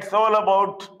 that's all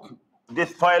about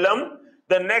this phylum.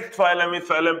 The next phylum is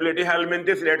phylum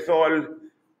Platyhelminthes. Let's all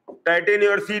tighten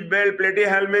your seat belt.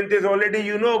 Platyhelminthes, already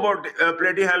you know about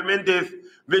Platyhelminthes,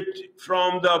 which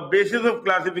from the basis of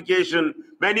classification,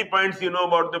 many points you know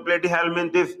about the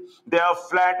Platyhelminthes. They are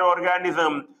flat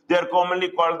organism. They are commonly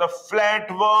called the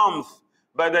flatworms.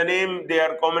 By the name, they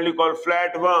are commonly called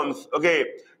flatworms. Okay,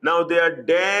 now they are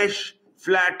dash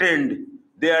flattened.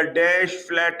 They are dash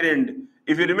flattened.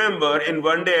 If you remember, in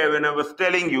one day when I was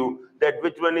telling you that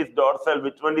which one is dorsal,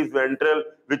 which one is ventral,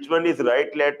 which one is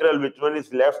right lateral, which one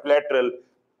is left lateral,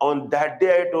 on that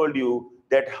day I told you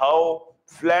that how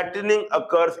flattening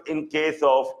occurs in case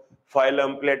of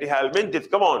phylum Platyhelminthes.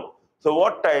 Come on. So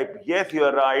what type? Yes, you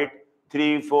are right.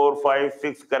 3, 4, 5,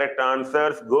 6 correct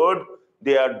answers. Good.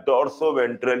 They are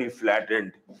dorso-ventrally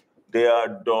flattened. They are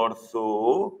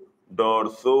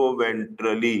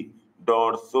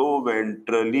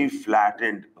dorso-ventrally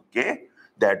flattened. Okay,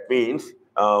 that means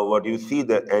what you see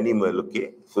the animal.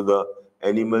 Okay, so the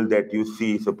animal that you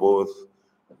see, suppose.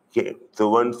 Okay, so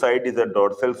one side is a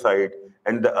dorsal side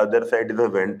and the other side is a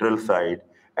ventral side,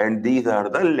 and these are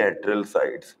the lateral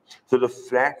sides. So the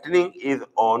flattening is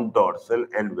on dorsal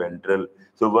and ventral.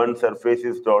 So one surface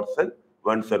is dorsal,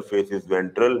 one surface is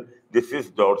ventral. This is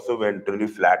dorso-ventrally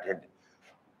flattened.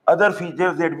 Other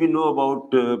features that we know about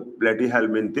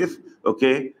Platyhelminthes,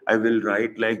 okay, I will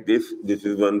write like this. This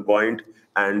is 1 point,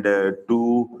 and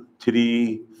 2,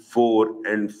 3, 4,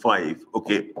 and 5.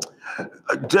 Okay,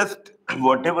 just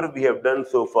whatever we have done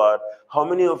so far, how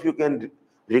many of you can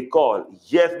recall?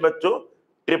 Yes, bacho,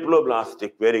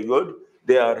 triploblastic. Very good.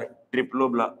 They are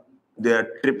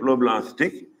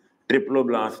triploblastic.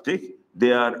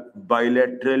 They are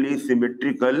bilaterally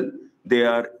symmetrical. They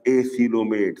are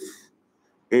acoelomates.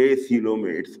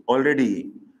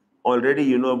 Already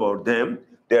you know about them.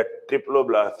 They are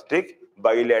triploblastic,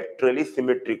 bilaterally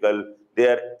symmetrical. They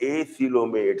are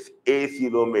acoelomates.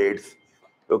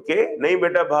 Okay, nahi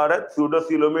beta Bharat,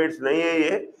 pseudocoelomates nahi hai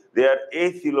ye. They are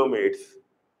acoelomates.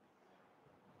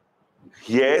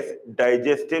 Yes,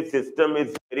 digestive system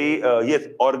is very, yes,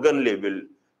 organ level.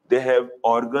 They have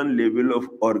organ level of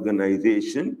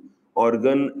organization,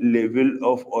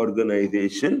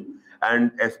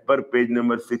 and as per page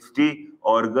number 60,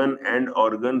 organ and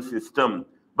organ system.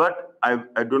 But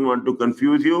I don't want to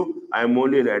confuse you. I'm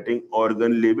only writing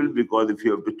organ level because if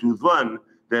you have to choose one,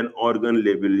 then organ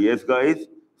level. Yes, guys,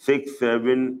 6,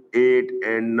 7, 8,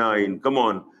 and 9. Come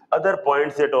on. Other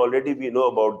points that already we know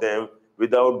about them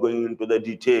without going into the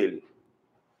detail.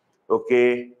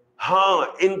 Okay.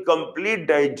 Incomplete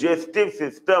digestive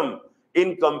system.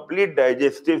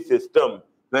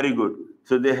 Very good.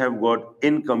 So they have got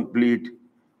incomplete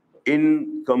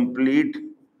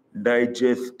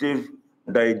digestive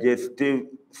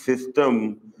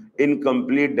system.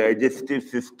 Incomplete digestive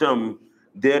system.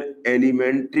 Their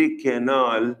alimentary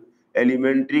canal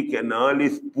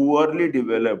is poorly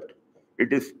developed.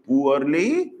 It is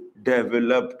poorly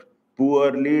developed.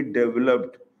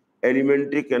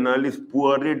 Alimentary canal is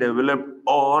poorly developed,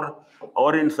 or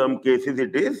in some cases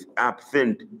it is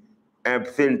absent.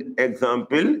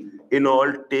 Example, in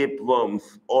all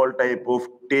tapeworms, in all type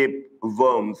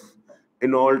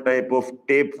of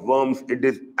tapeworms, it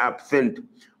is absent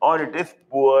or it is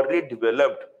poorly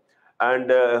developed, and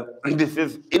this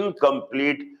is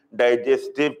incomplete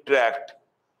digestive tract.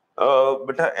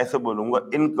 बेटा ऐसा बोलूंगा,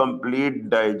 incomplete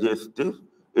digestive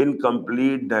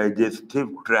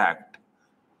tract,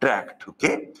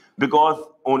 okay, because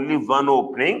only one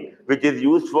opening which is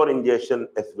used for ingestion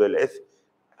as well as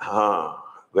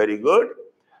very good.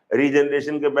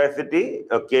 Regeneration capacity,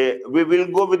 okay, we will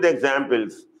go with the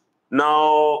examples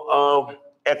now.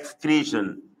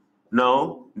 Excretion,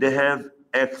 now they have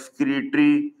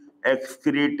excretory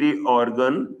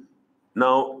organ.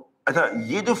 Now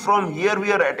ye jo from here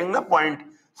we are writing the point.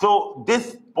 So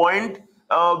this point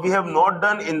we have not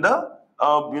done in the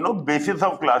basis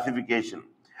of classification.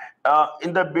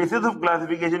 In the basis of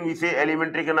classification, we say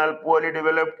alimentary canal poorly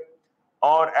developed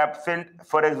or absent,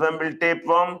 for example,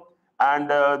 tapeworm,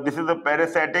 and this is a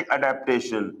parasitic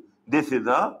adaptation. This is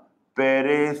a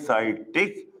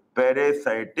parasitic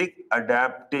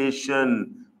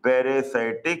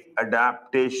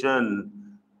adaptation.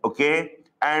 Okay,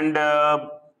 and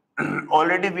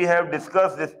already we have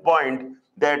discussed this point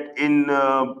that in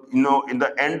in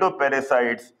the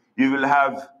endoparasites you will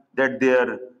have that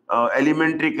their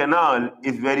alimentary canal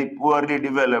is very poorly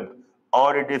developed,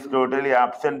 or it is totally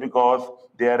absent because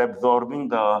they are absorbing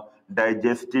the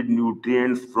digested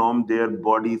nutrients from their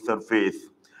body surface.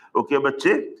 Okay,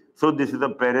 bache? So this is the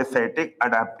parasitic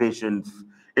adaptations.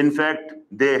 In fact,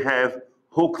 they have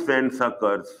hooks and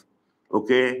suckers.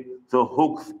 Okay, so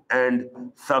hooks and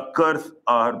suckers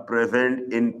are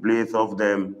present in place of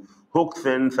them. Hooks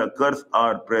and suckers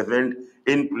are present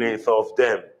in place of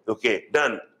them. Okay,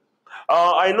 done.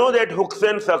 I know that hooks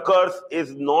and suckers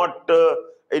is not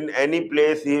in any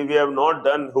place. We have not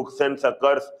done hooks and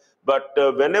suckers, but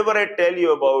whenever I tell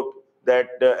you about that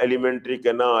alimentary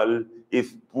canal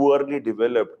is poorly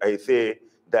developed, I say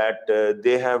that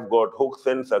they have got hooks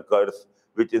and suckers,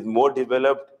 which is more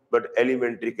developed, but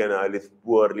alimentary canal is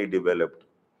poorly developed.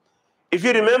 If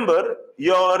you remember,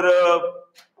 your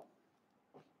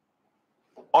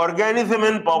organism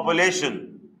and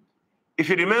population, if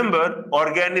you remember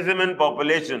organism and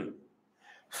population,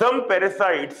 some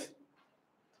parasites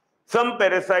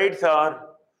are,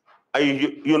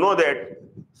 you know that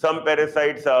some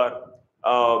parasites are,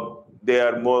 they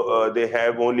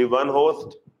have only one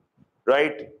host,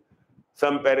 right?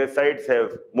 Some parasites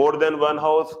have more than one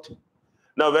host.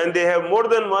 Now, when they have more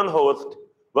than one host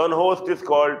is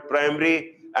called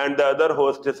primary and the other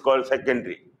host is called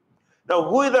secondary. Now,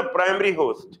 who is the primary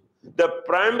host? The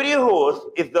primary host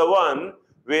is the one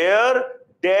where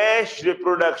dash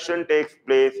reproduction takes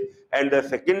place, and the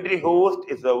secondary host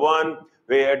is the one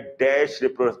where dash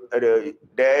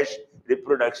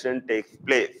reproduction takes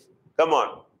place. Come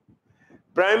on.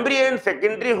 Primary and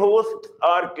secondary hosts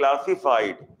are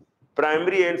classified.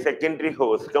 Primary and secondary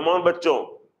hosts. Come on,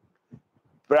 bachcho.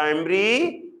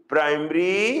 Primary,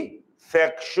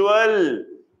 sexual,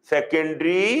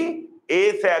 secondary,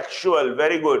 asexual.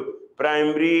 Very good.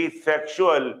 Primary,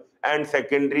 sexual, and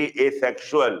secondary,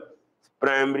 asexual.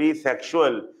 Primary,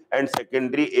 sexual, and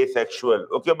secondary, asexual.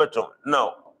 Okay, bachcho.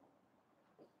 Now,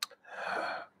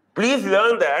 please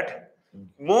learn that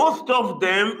most of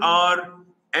them are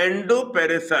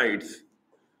endoparasites.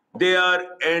 They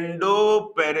are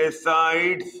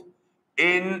endoparasites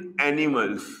in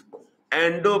animals.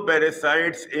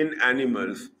 Endoparasites in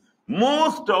animals.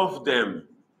 Most of them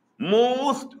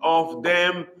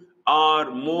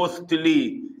are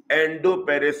mostly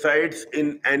endoparasites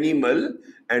in animal.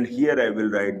 And here I will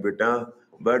write, beta,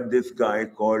 but this guy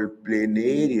called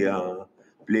planaria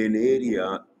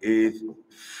is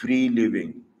free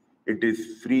living. It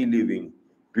is free living.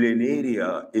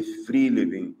 Planaria is free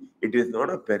living. It is not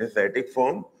a parasitic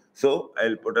form. So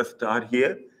I'll put a star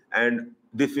here, and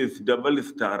this is double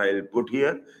star I'll put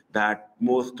here, that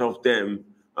most of them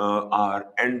are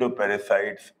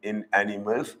endoparasites in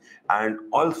animals and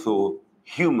also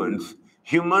humans.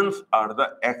 Humans are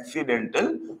the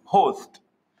accidental host.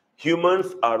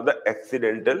 Humans are the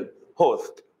accidental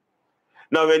host.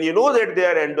 Now, when you know that they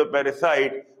are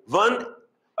endoparasite, one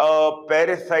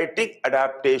parasitic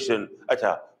adaptation.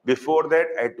 Acha, before that,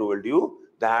 I told you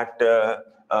that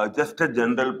just a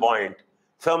general point.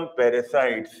 Some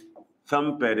parasites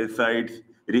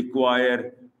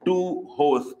require two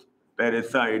hosts.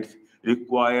 Parasites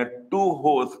require two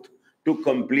hosts to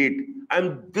complete.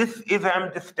 And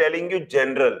I'm just telling you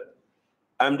general.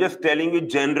 I'm just telling you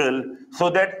general, so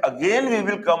that again we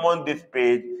will come on this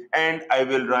page and I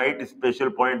will write a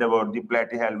special point about the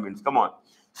platyhelminths. Come on.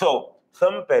 So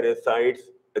some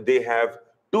parasites, they have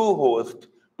two hosts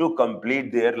to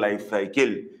complete their life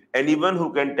cycle. Anyone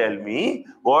who can tell me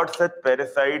what such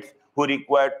parasites who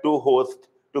require two hosts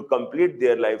to complete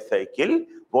their life cycle,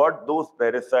 what those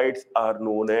parasites are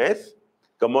known as?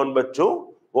 Come on,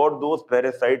 bacho. What those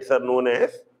parasites are known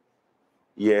as?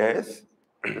 Yes.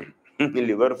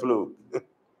 Liver fluke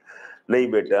नहीं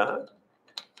बेटा,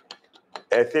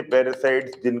 ऐसे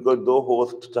parasites जिनको दो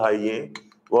host चाहिए,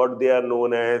 what they are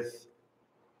known as?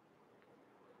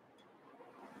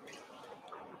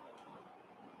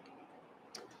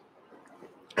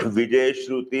 विजय,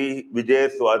 श्रुति, विजय,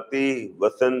 स्वाति,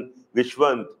 वसंत,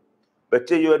 विश्वंत.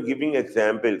 बच्चे, you are giving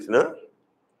examples, na?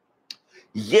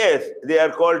 Yes, they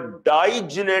are called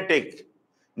digenetic.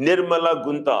 Nirmala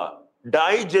Gunta,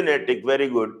 digenetic, very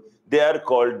good. They are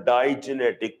called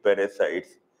digenetic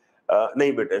parasites.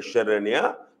 Nahi beta,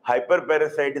 Sharanya,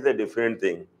 hyperparasite is a different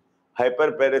thing.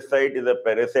 Hyperparasite is a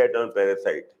parasite on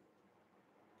parasite.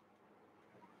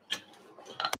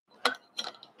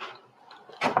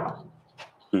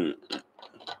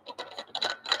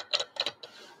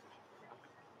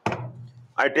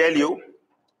 I tell you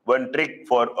one trick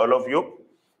for all of you.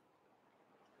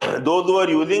 Those who are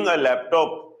using a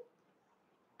laptop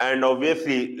And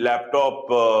obviously, laptop,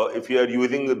 if you are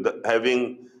using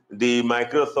having the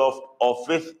Microsoft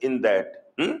Office in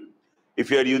that, if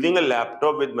you are using a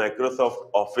laptop with Microsoft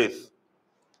Office,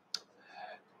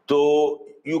 so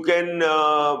you can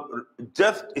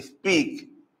just speak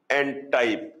and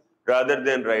type rather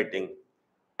than writing.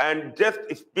 And just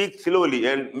speak slowly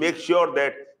and make sure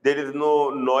that there is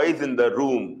no noise in the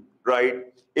room, right?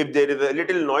 If there is a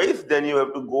little noise, then you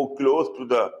have to go close to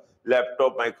the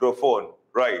laptop microphone,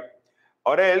 right?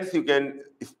 Or else you can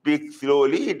speak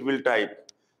slowly, it will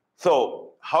type.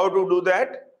 So how to do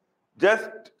that? Just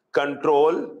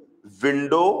control,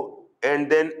 window,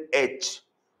 and then H.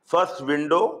 First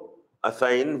window,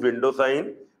 assign, window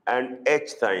sign, and H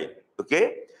sign,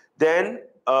 okay? Then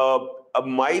a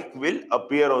mic will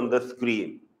appear on the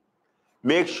screen.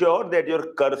 Make sure that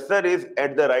your cursor is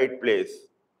at the right place.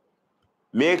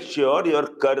 Make sure your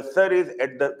cursor is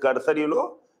at the cursor,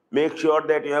 make sure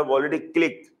that you have already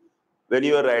clicked. When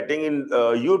you are writing in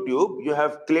YouTube, you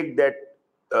have clicked that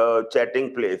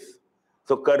chatting place.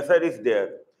 So cursor is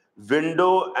there.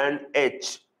 Window and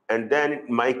H, and then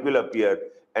mic will appear.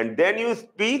 And then you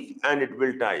speak and it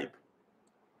will type.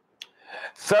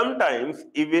 Sometimes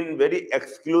even very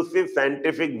exclusive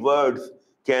scientific words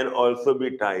can also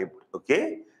be typed,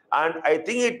 okay? And I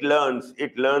think it learns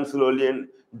slowly. And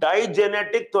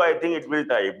digenetic, so I think it will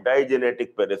type,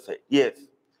 digenetic parasite, yes.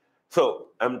 So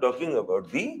I'm talking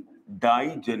about the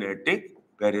digenetic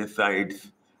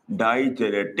parasites.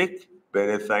 Digenetic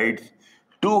parasites,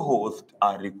 two hosts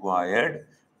are required.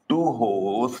 Two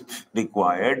hosts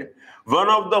required. One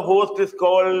of the hosts is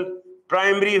called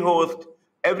primary host.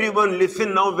 Everyone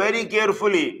listen now very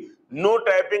carefully. No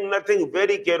typing, nothing,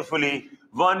 very carefully.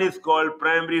 One is called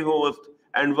primary host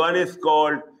and one is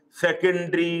called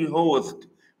secondary host.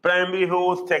 Primary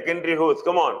host, secondary host,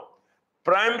 come on.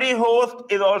 Primary host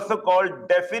is also called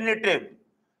definitive.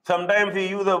 Sometimes we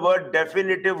use the word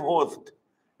definitive host.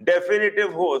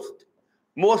 Definitive host.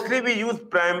 Mostly we use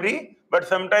primary, but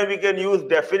sometimes we can use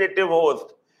definitive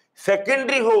host.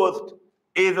 Secondary host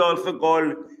is also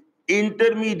called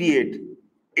intermediate.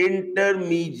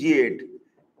 Intermediate.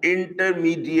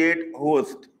 Intermediate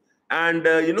host. And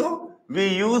we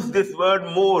use this word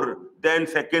more than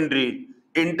secondary.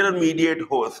 Intermediate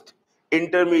host.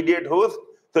 Intermediate host.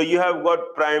 So you have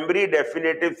got primary,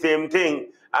 definitive, same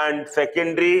thing, and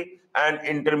secondary and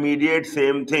intermediate,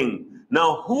 same thing.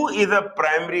 Now, who is a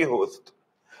primary host?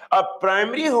 A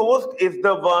primary host is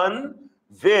the one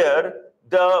where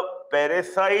the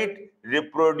parasite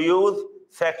reproduce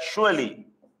sexually.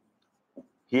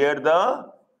 Here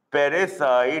the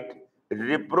parasite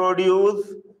reproduce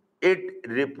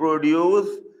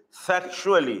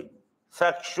sexually.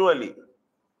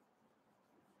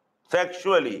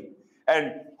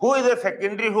 And who is a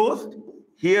secondary host?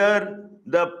 Here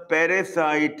the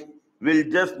parasite will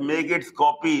just make its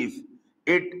copies.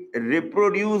 It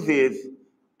reproduces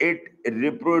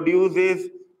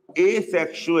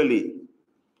asexually.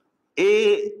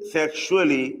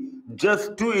 Asexually,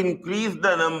 just to increase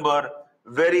the number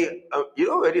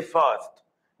very fast.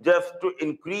 Just to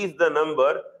increase the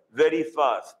number very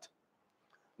fast.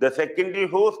 The secondary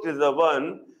host is the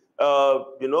one,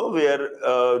 where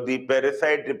the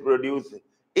parasite reproduce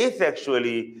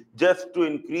asexually just to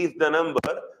increase the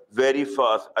number very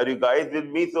fast. Are you guys with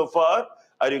me so far?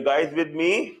 Are you guys with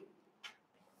me?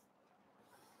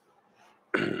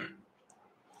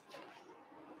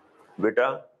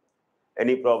 Beta,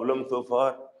 any problem so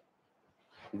far?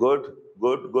 Good.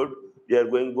 We are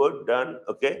going good, done,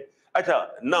 okay? Acha,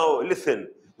 now listen,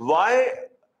 why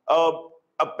a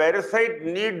parasite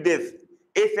need this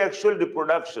asexual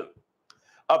reproduction?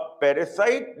 A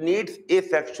parasite needs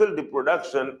asexual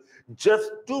reproduction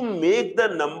just to make the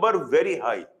number very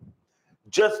high,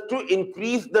 just to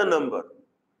increase the number.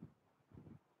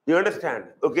 You understand?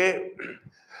 Okay?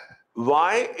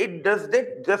 Why it does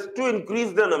that? Just to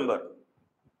increase the number.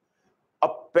 A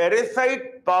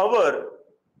parasite power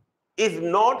is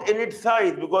not in its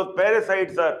size because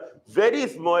parasites are very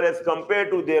small as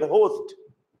compared to their host.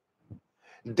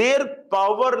 Their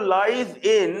power lies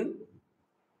in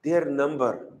their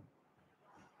number.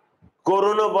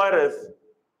 Coronavirus,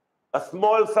 a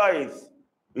small size,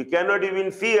 we cannot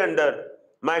even see under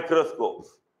microscopes.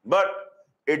 But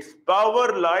its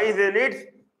power lies in its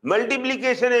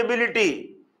multiplication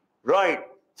ability, right?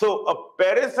 So a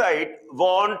parasite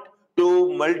want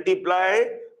to multiply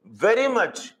very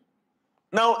much.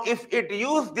 Now, if it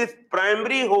use this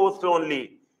primary host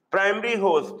only, primary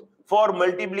host for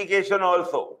multiplication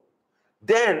also,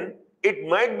 then it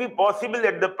might be possible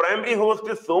that the primary host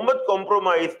is so much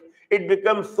compromised, it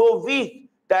becomes so weak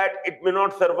that it may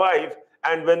not survive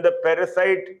And when the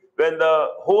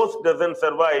host doesn't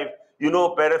survive,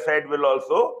 parasite will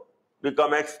also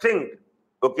become extinct.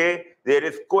 Okay, there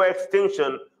is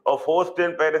co-extinction of host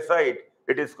and parasite.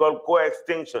 It is called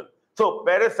co-extinction. So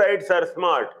parasites are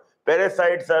smart.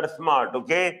 Parasites are smart.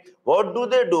 Okay, what do?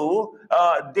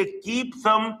 They keep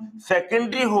some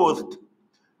secondary host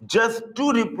just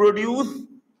to reproduce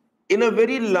in a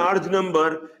very large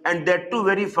number, and that too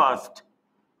very fast.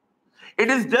 It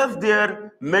is just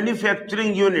their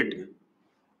manufacturing unit.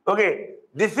 Okay,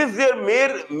 this is their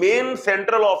main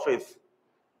central office.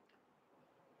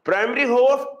 Primary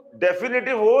host,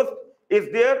 definitive host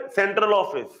is their central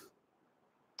office.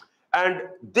 And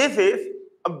this is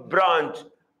a branch,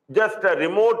 just a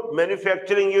remote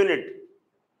manufacturing unit.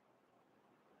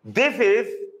 This is,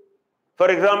 for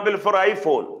example, for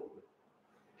iPhone.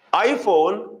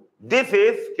 This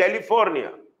is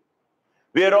California,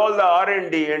 where all the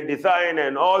R&D and design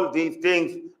and all these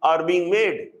things are being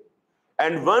made.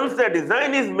 And once the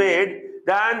design is made,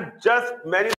 then just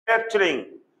manufacturing.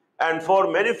 And for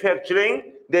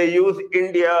manufacturing, they use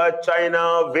India,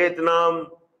 China, Vietnam.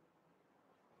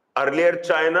 Earlier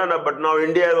China, but now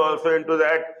India is also into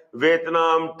that.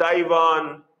 Vietnam,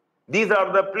 Taiwan. These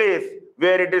are the places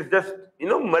where it is just,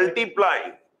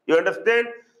 multiplying. You understand?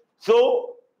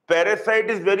 So parasite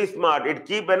is very smart. It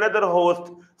keep another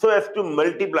host so as to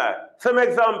multiply. Some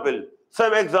example,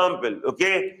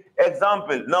 okay?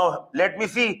 Example. Now, let me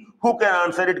see who can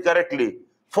answer it correctly.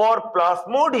 For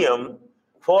Plasmodium,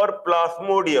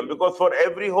 because for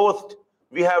every host,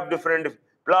 we have different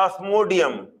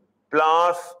Plasmodium,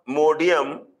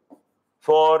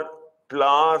 for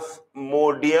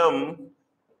Plasmodium,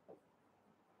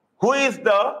 who is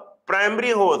the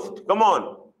primary host? Come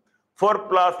on. For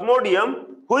Plasmodium,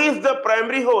 who is the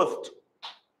primary host?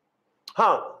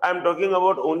 I'm talking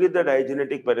about only the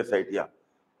digenetic parasite, yeah.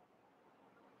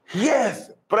 Yes,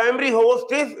 primary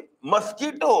host is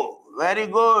mosquito. Very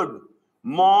good.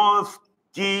 Mosquito.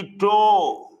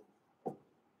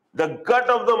 The gut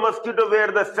of the mosquito,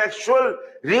 where the sexual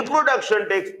reproduction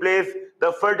takes place,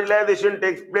 the fertilization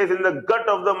takes place in the gut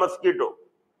of the mosquito.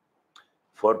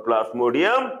 For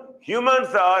Plasmodium,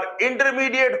 humans are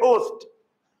intermediate host.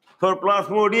 For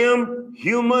Plasmodium,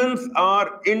 humans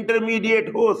are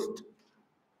intermediate host.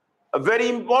 A very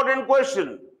important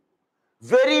question.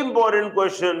 Very important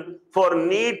question for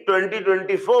NEET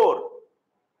 2024.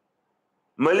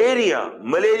 Malaria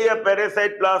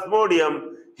parasite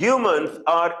Plasmodium, humans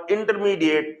are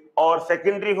intermediate or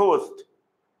secondary host.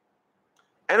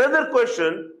 Another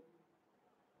question,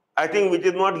 I think which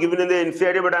is not given in the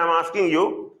NCERT, but I am asking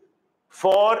you,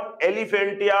 for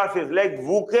elephantiasis, like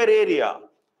Wuchereria,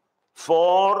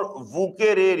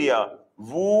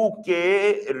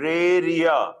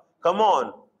 come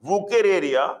on,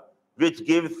 Wuchereria, which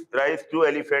gives rise to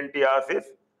elephantiasis,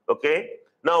 okay?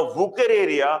 Now,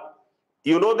 Wuchereria,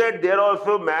 you know that there are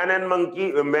also man and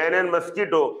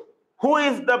mosquito. Who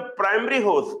is the primary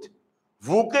host?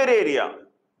 Wuchereria.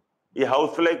 ये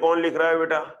housefly कौन लिख रहा है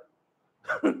बेटा?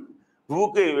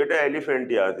 Wuchereria, बेटा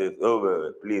elephantiasis.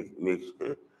 Oh, please make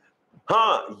sure.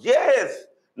 Yes.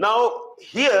 Now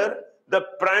here the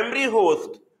primary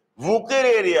host,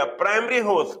 Wuchereria, primary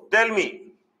host. Tell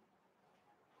me.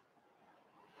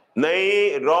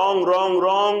 Nahi, wrong.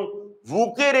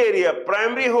 Wuchereria,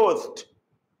 primary host.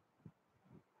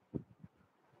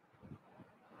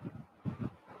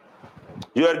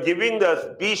 You are giving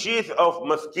the species of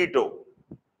mosquito.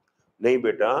 नहीं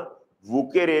बेटा,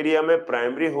 Wuchereria में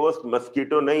primary host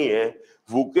mosquito नहीं है.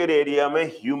 Wuchereria में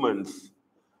humans.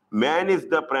 Man is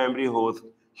the primary host.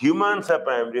 Humans are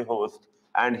primary host.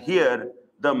 And here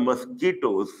the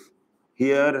mosquitoes.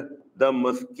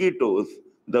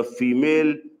 The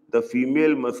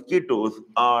female mosquitoes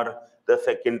are the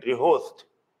secondary host.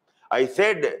 I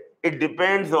said it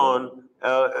depends on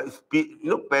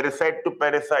parasite to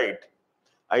parasite.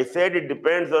 I said it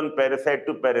depends on parasite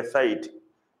to parasite.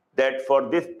 That for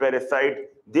this parasite,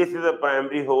 this is a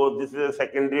primary host, this is a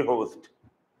secondary host.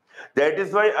 That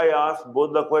is why I asked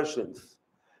both the questions.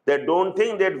 That don't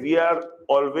think that we are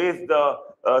always the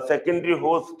secondary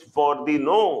host for the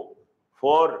no.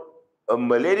 For a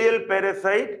malarial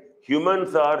parasite,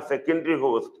 humans are secondary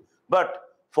host. But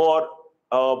for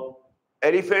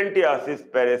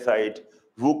elephantiasis parasite,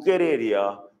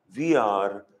 Wuchereria, we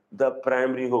are the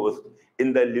primary host.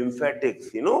 In the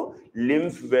lymphatics,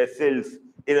 lymph vessels,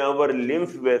 in our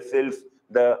lymph vessels,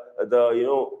 the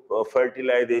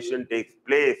fertilization takes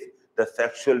place, the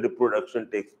sexual reproduction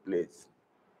takes place.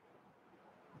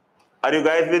 Are you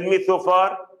guys with me so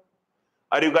far?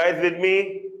 Are you guys with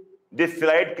me? This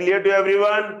slide clear to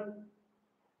everyone?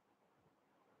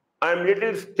 I'm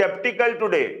little skeptical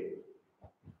today.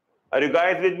 Are you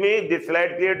guys with me? This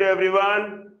slide clear to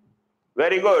everyone?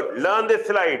 Very good. Learn this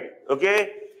slide.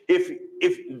 Okay?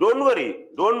 If don't worry,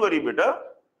 beta.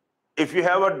 If you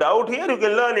have a doubt here, you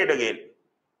can learn it again.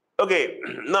 Okay,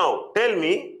 now tell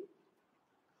me.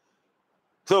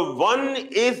 So one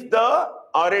is the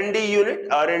R&D unit,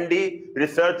 R&D,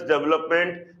 research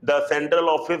development, the central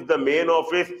office, the main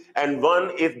office, and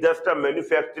one is just a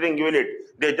manufacturing unit.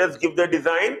 They just give the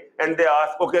design and they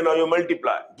ask, okay, now you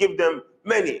multiply. Give them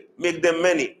many, make them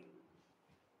many.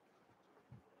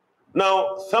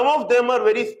 Now, some of them are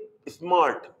very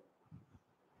smart.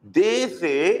 They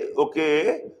say,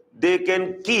 okay, they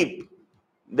can keep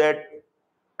that.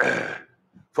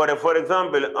 For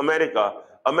example, America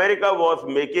was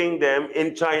making them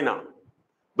in China,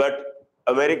 but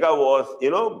America was,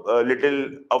 a little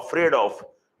afraid of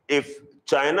if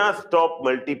China stopped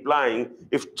multiplying,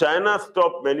 if China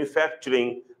stopped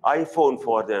manufacturing iPhone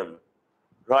for them,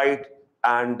 right?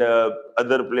 And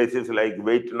other places like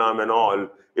Vietnam and all,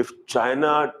 if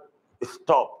China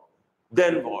stop,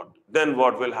 then what? Then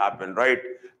what will happen, right?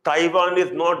 Taiwan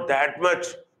is not that much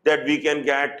that we can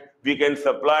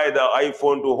supply the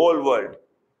iPhone to whole world.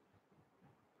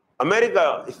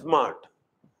 America is smart.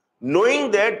 Knowing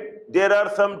that there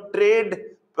are some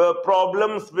trade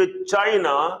problems with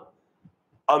China,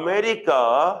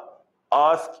 America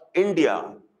asked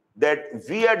India that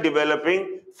we are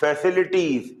developing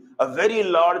facilities, a very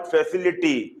large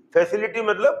facility. Facility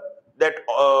matlab that,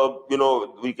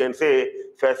 we can say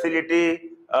facility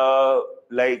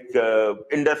like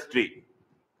industry,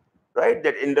 right?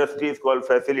 That industry is called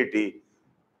facility.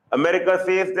 America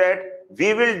says that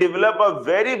we will develop a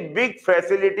very big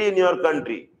facility in your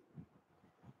country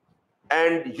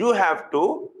and you have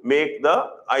to make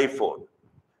the iPhone.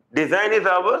 Design is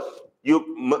ours,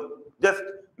 you just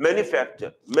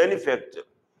manufacture.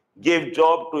 Give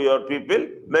job to your people,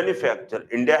 manufacture.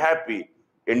 India happy.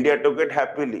 India took it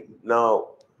happily. Now,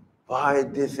 why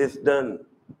this is done?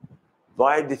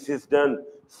 Why this is done?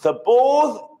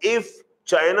 Suppose if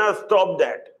China stopped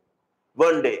that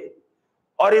one day,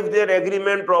 or if their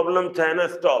agreement problem China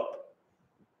stopped.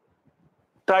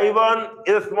 Taiwan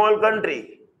is a small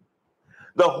country.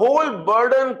 The whole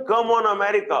burden come on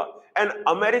America, and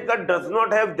America does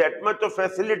not have that much of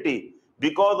facility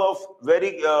because of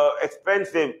very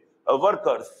expensive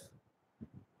workers.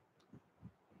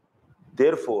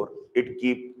 Therefore, it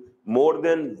keeps more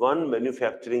than one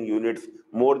manufacturing units,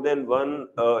 more than one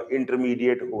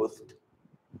intermediate host.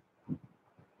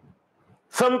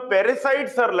 Some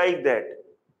parasites are like that.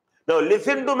 Now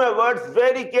listen to my words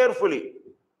very carefully.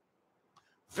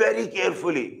 Very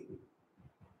carefully.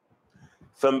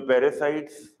 Some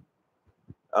parasites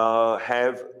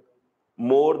have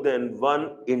more than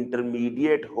one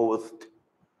intermediate host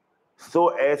so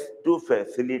as to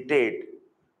facilitate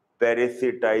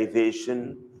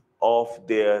parasitization of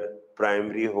their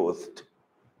primary host.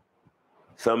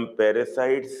 Some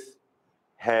parasites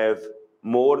have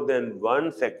more than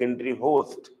one secondary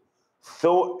host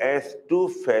so as to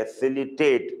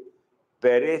facilitate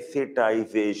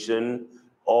parasitization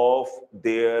of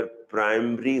their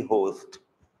primary host.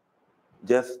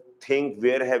 Just think,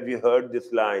 where have you heard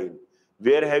this line?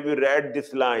 Where have you read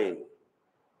this line?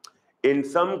 In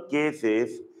some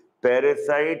cases,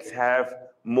 parasites have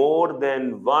more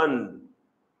than one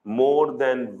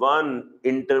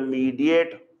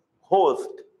intermediate host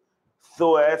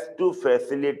so as to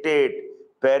facilitate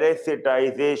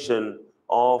parasitization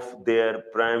of their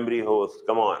primary host.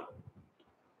 Come on.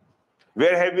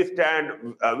 Where have you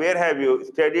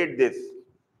studied this?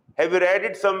 Have you read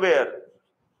it somewhere?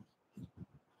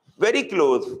 Very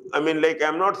close. I mean, like,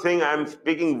 I'm not saying I'm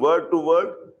speaking word to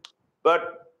word,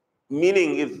 but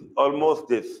meaning is almost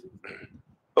this.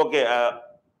 Okay,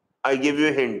 I give you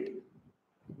a hint.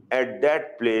 At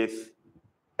that place,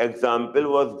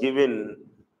 example was given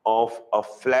of a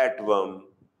flatworm,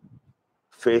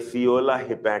 Fasciola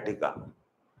hepatica.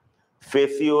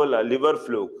 Fasciola, liver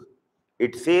fluke.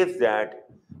 It says that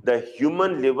the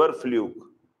human liver fluke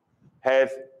has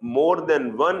more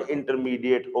than one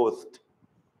intermediate host.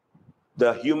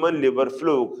 The human liver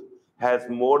fluke has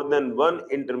more than one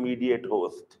intermediate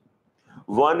host.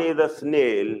 One is a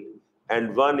snail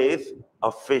and one is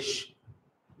a fish.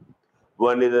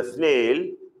 One is a snail,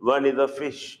 one is a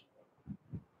fish.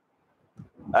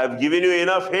 I've given you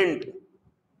enough hint.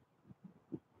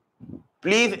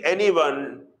 Please,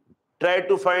 anyone, try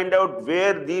to find out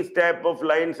where these type of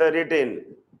lines are written.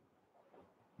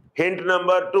 Hint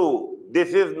number 2,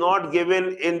 this is not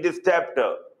given in this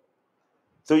chapter.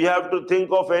 So you have to think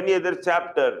of any other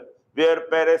chapter where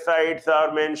parasites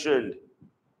are mentioned.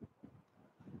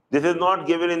 This is not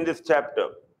given in this chapter.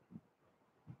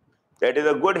 That is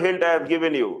a good hint I have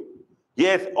given you.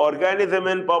 Yes, organism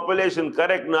and population.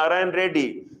 Correct, Narayan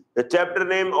Reddy. The chapter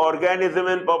name, organism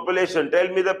and population. Tell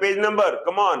me the page number.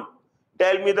 Come on.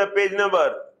 Tell me the page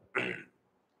number.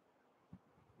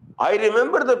 I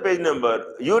remember the page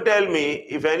number. You tell me,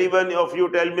 if anyone of you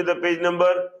tell me the page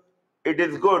number, it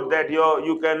is good that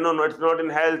you can know. No, it's not in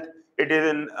health. It is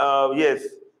in, yes,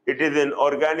 it is in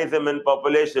organism and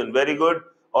population. Very good.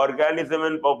 Organism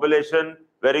and population.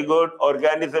 Very good.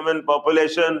 Organism and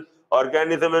population.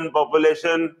 Organism and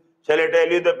population. Shall I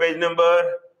tell you the page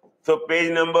number? So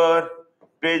page number,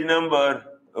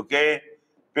 okay?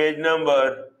 Page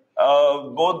number,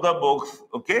 both the books,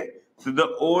 okay? So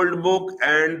the old book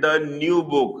and the new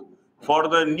book. For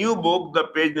the new book, the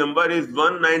page number is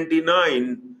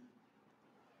 199.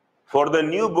 For the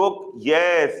new book,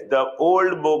 yes, the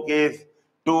old book is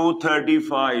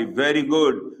 235. Very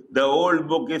good. The old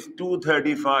book is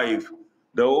 235.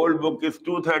 The old book is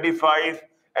 235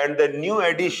 and the new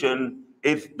edition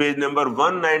is page number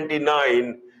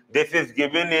 199. This is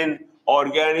given in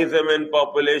organism and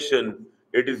population.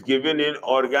 It is given in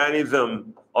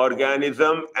organism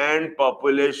and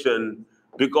population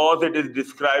because it is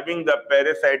describing the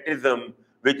parasitism,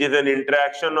 which is an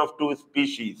interaction of two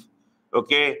species.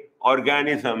 Okay,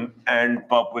 organism and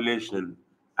population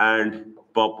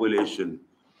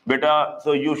beta.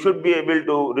 So you should be able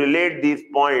to relate these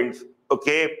points.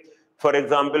 Okay, for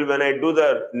example, when I do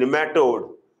the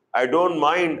nematode, I don't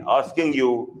mind asking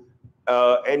you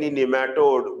any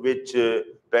nematode which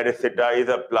parasitize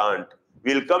a plant.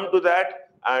 We'll come to that,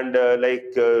 and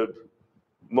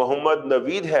Muhammad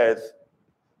Naveed has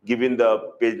given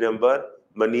the page number,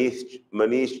 Manish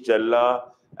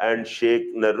Challa and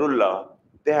Sheikh Narullah,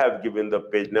 they have given the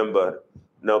page number.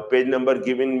 Now, page number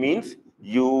given means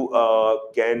you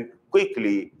can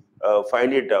quickly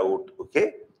find it out,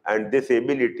 okay? And this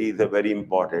ability is a very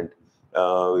important.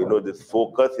 This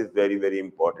focus is very, very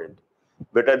important.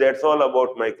 But that's all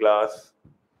about my class.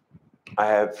 I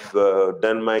have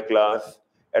done my class,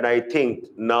 and I think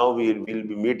now we will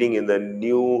be meeting in the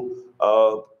new.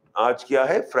 आज क्या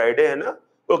है? Friday है ना?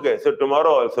 Okay, so tomorrow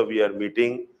also we are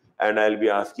meeting, and I'll be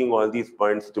asking all these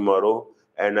points tomorrow,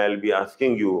 and I'll be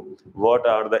asking you what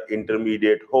are the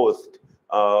intermediate hosts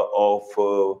of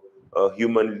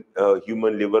human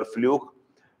liver fluke,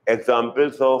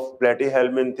 examples of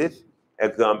platyhelminthes,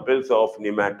 examples of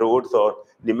nematodes or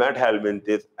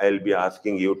nemathelminthes. I'll be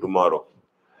asking you tomorrow.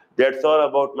 That's all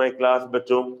about my class,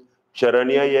 bachon.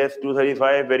 Sharanya, yes,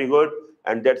 235, very good.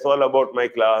 And that's all about my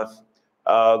class.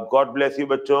 God bless you,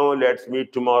 bachon. Let's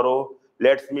meet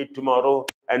tomorrow.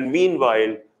 And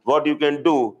meanwhile, what you can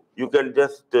do, you can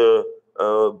just,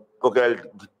 okay, I'll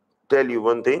tell you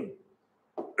one thing.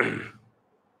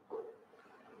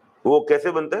 वो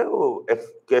कैसे बनता है? वो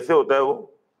कैसे होता है वो?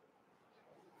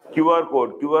 QR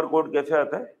code कैसे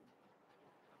आता है?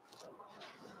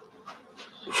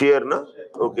 Share, na?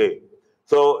 Okay.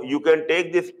 So you can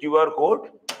take this QR code.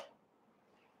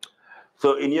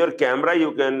 So in your camera,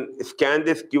 you can scan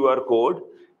this QR code,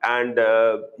 and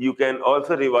you can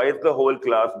also revise the whole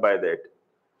class by that.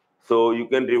 So you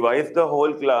can revise the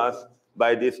whole class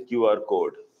by this QR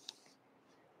code.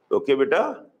 Okay,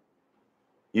 beta?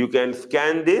 You can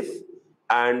scan this,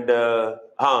 and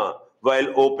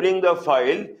while opening the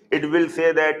file, it will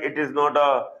say that it is not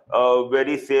a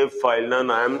very safe file.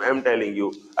 No, I'm telling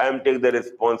you, I am taking the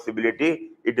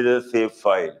responsibility. It is a safe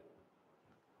file.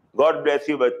 God bless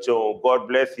you, bachon. God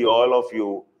bless you, all of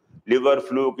you. Liver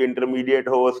fluke, intermediate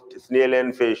host, snail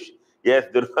and fish. Yes,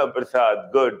 Durga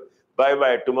Prasad. Good.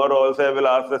 Bye-bye. Tomorrow also I will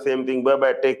ask the same thing.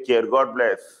 Bye-bye. Take care. God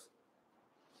bless.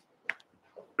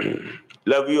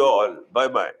 Love you all.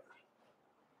 Bye-bye.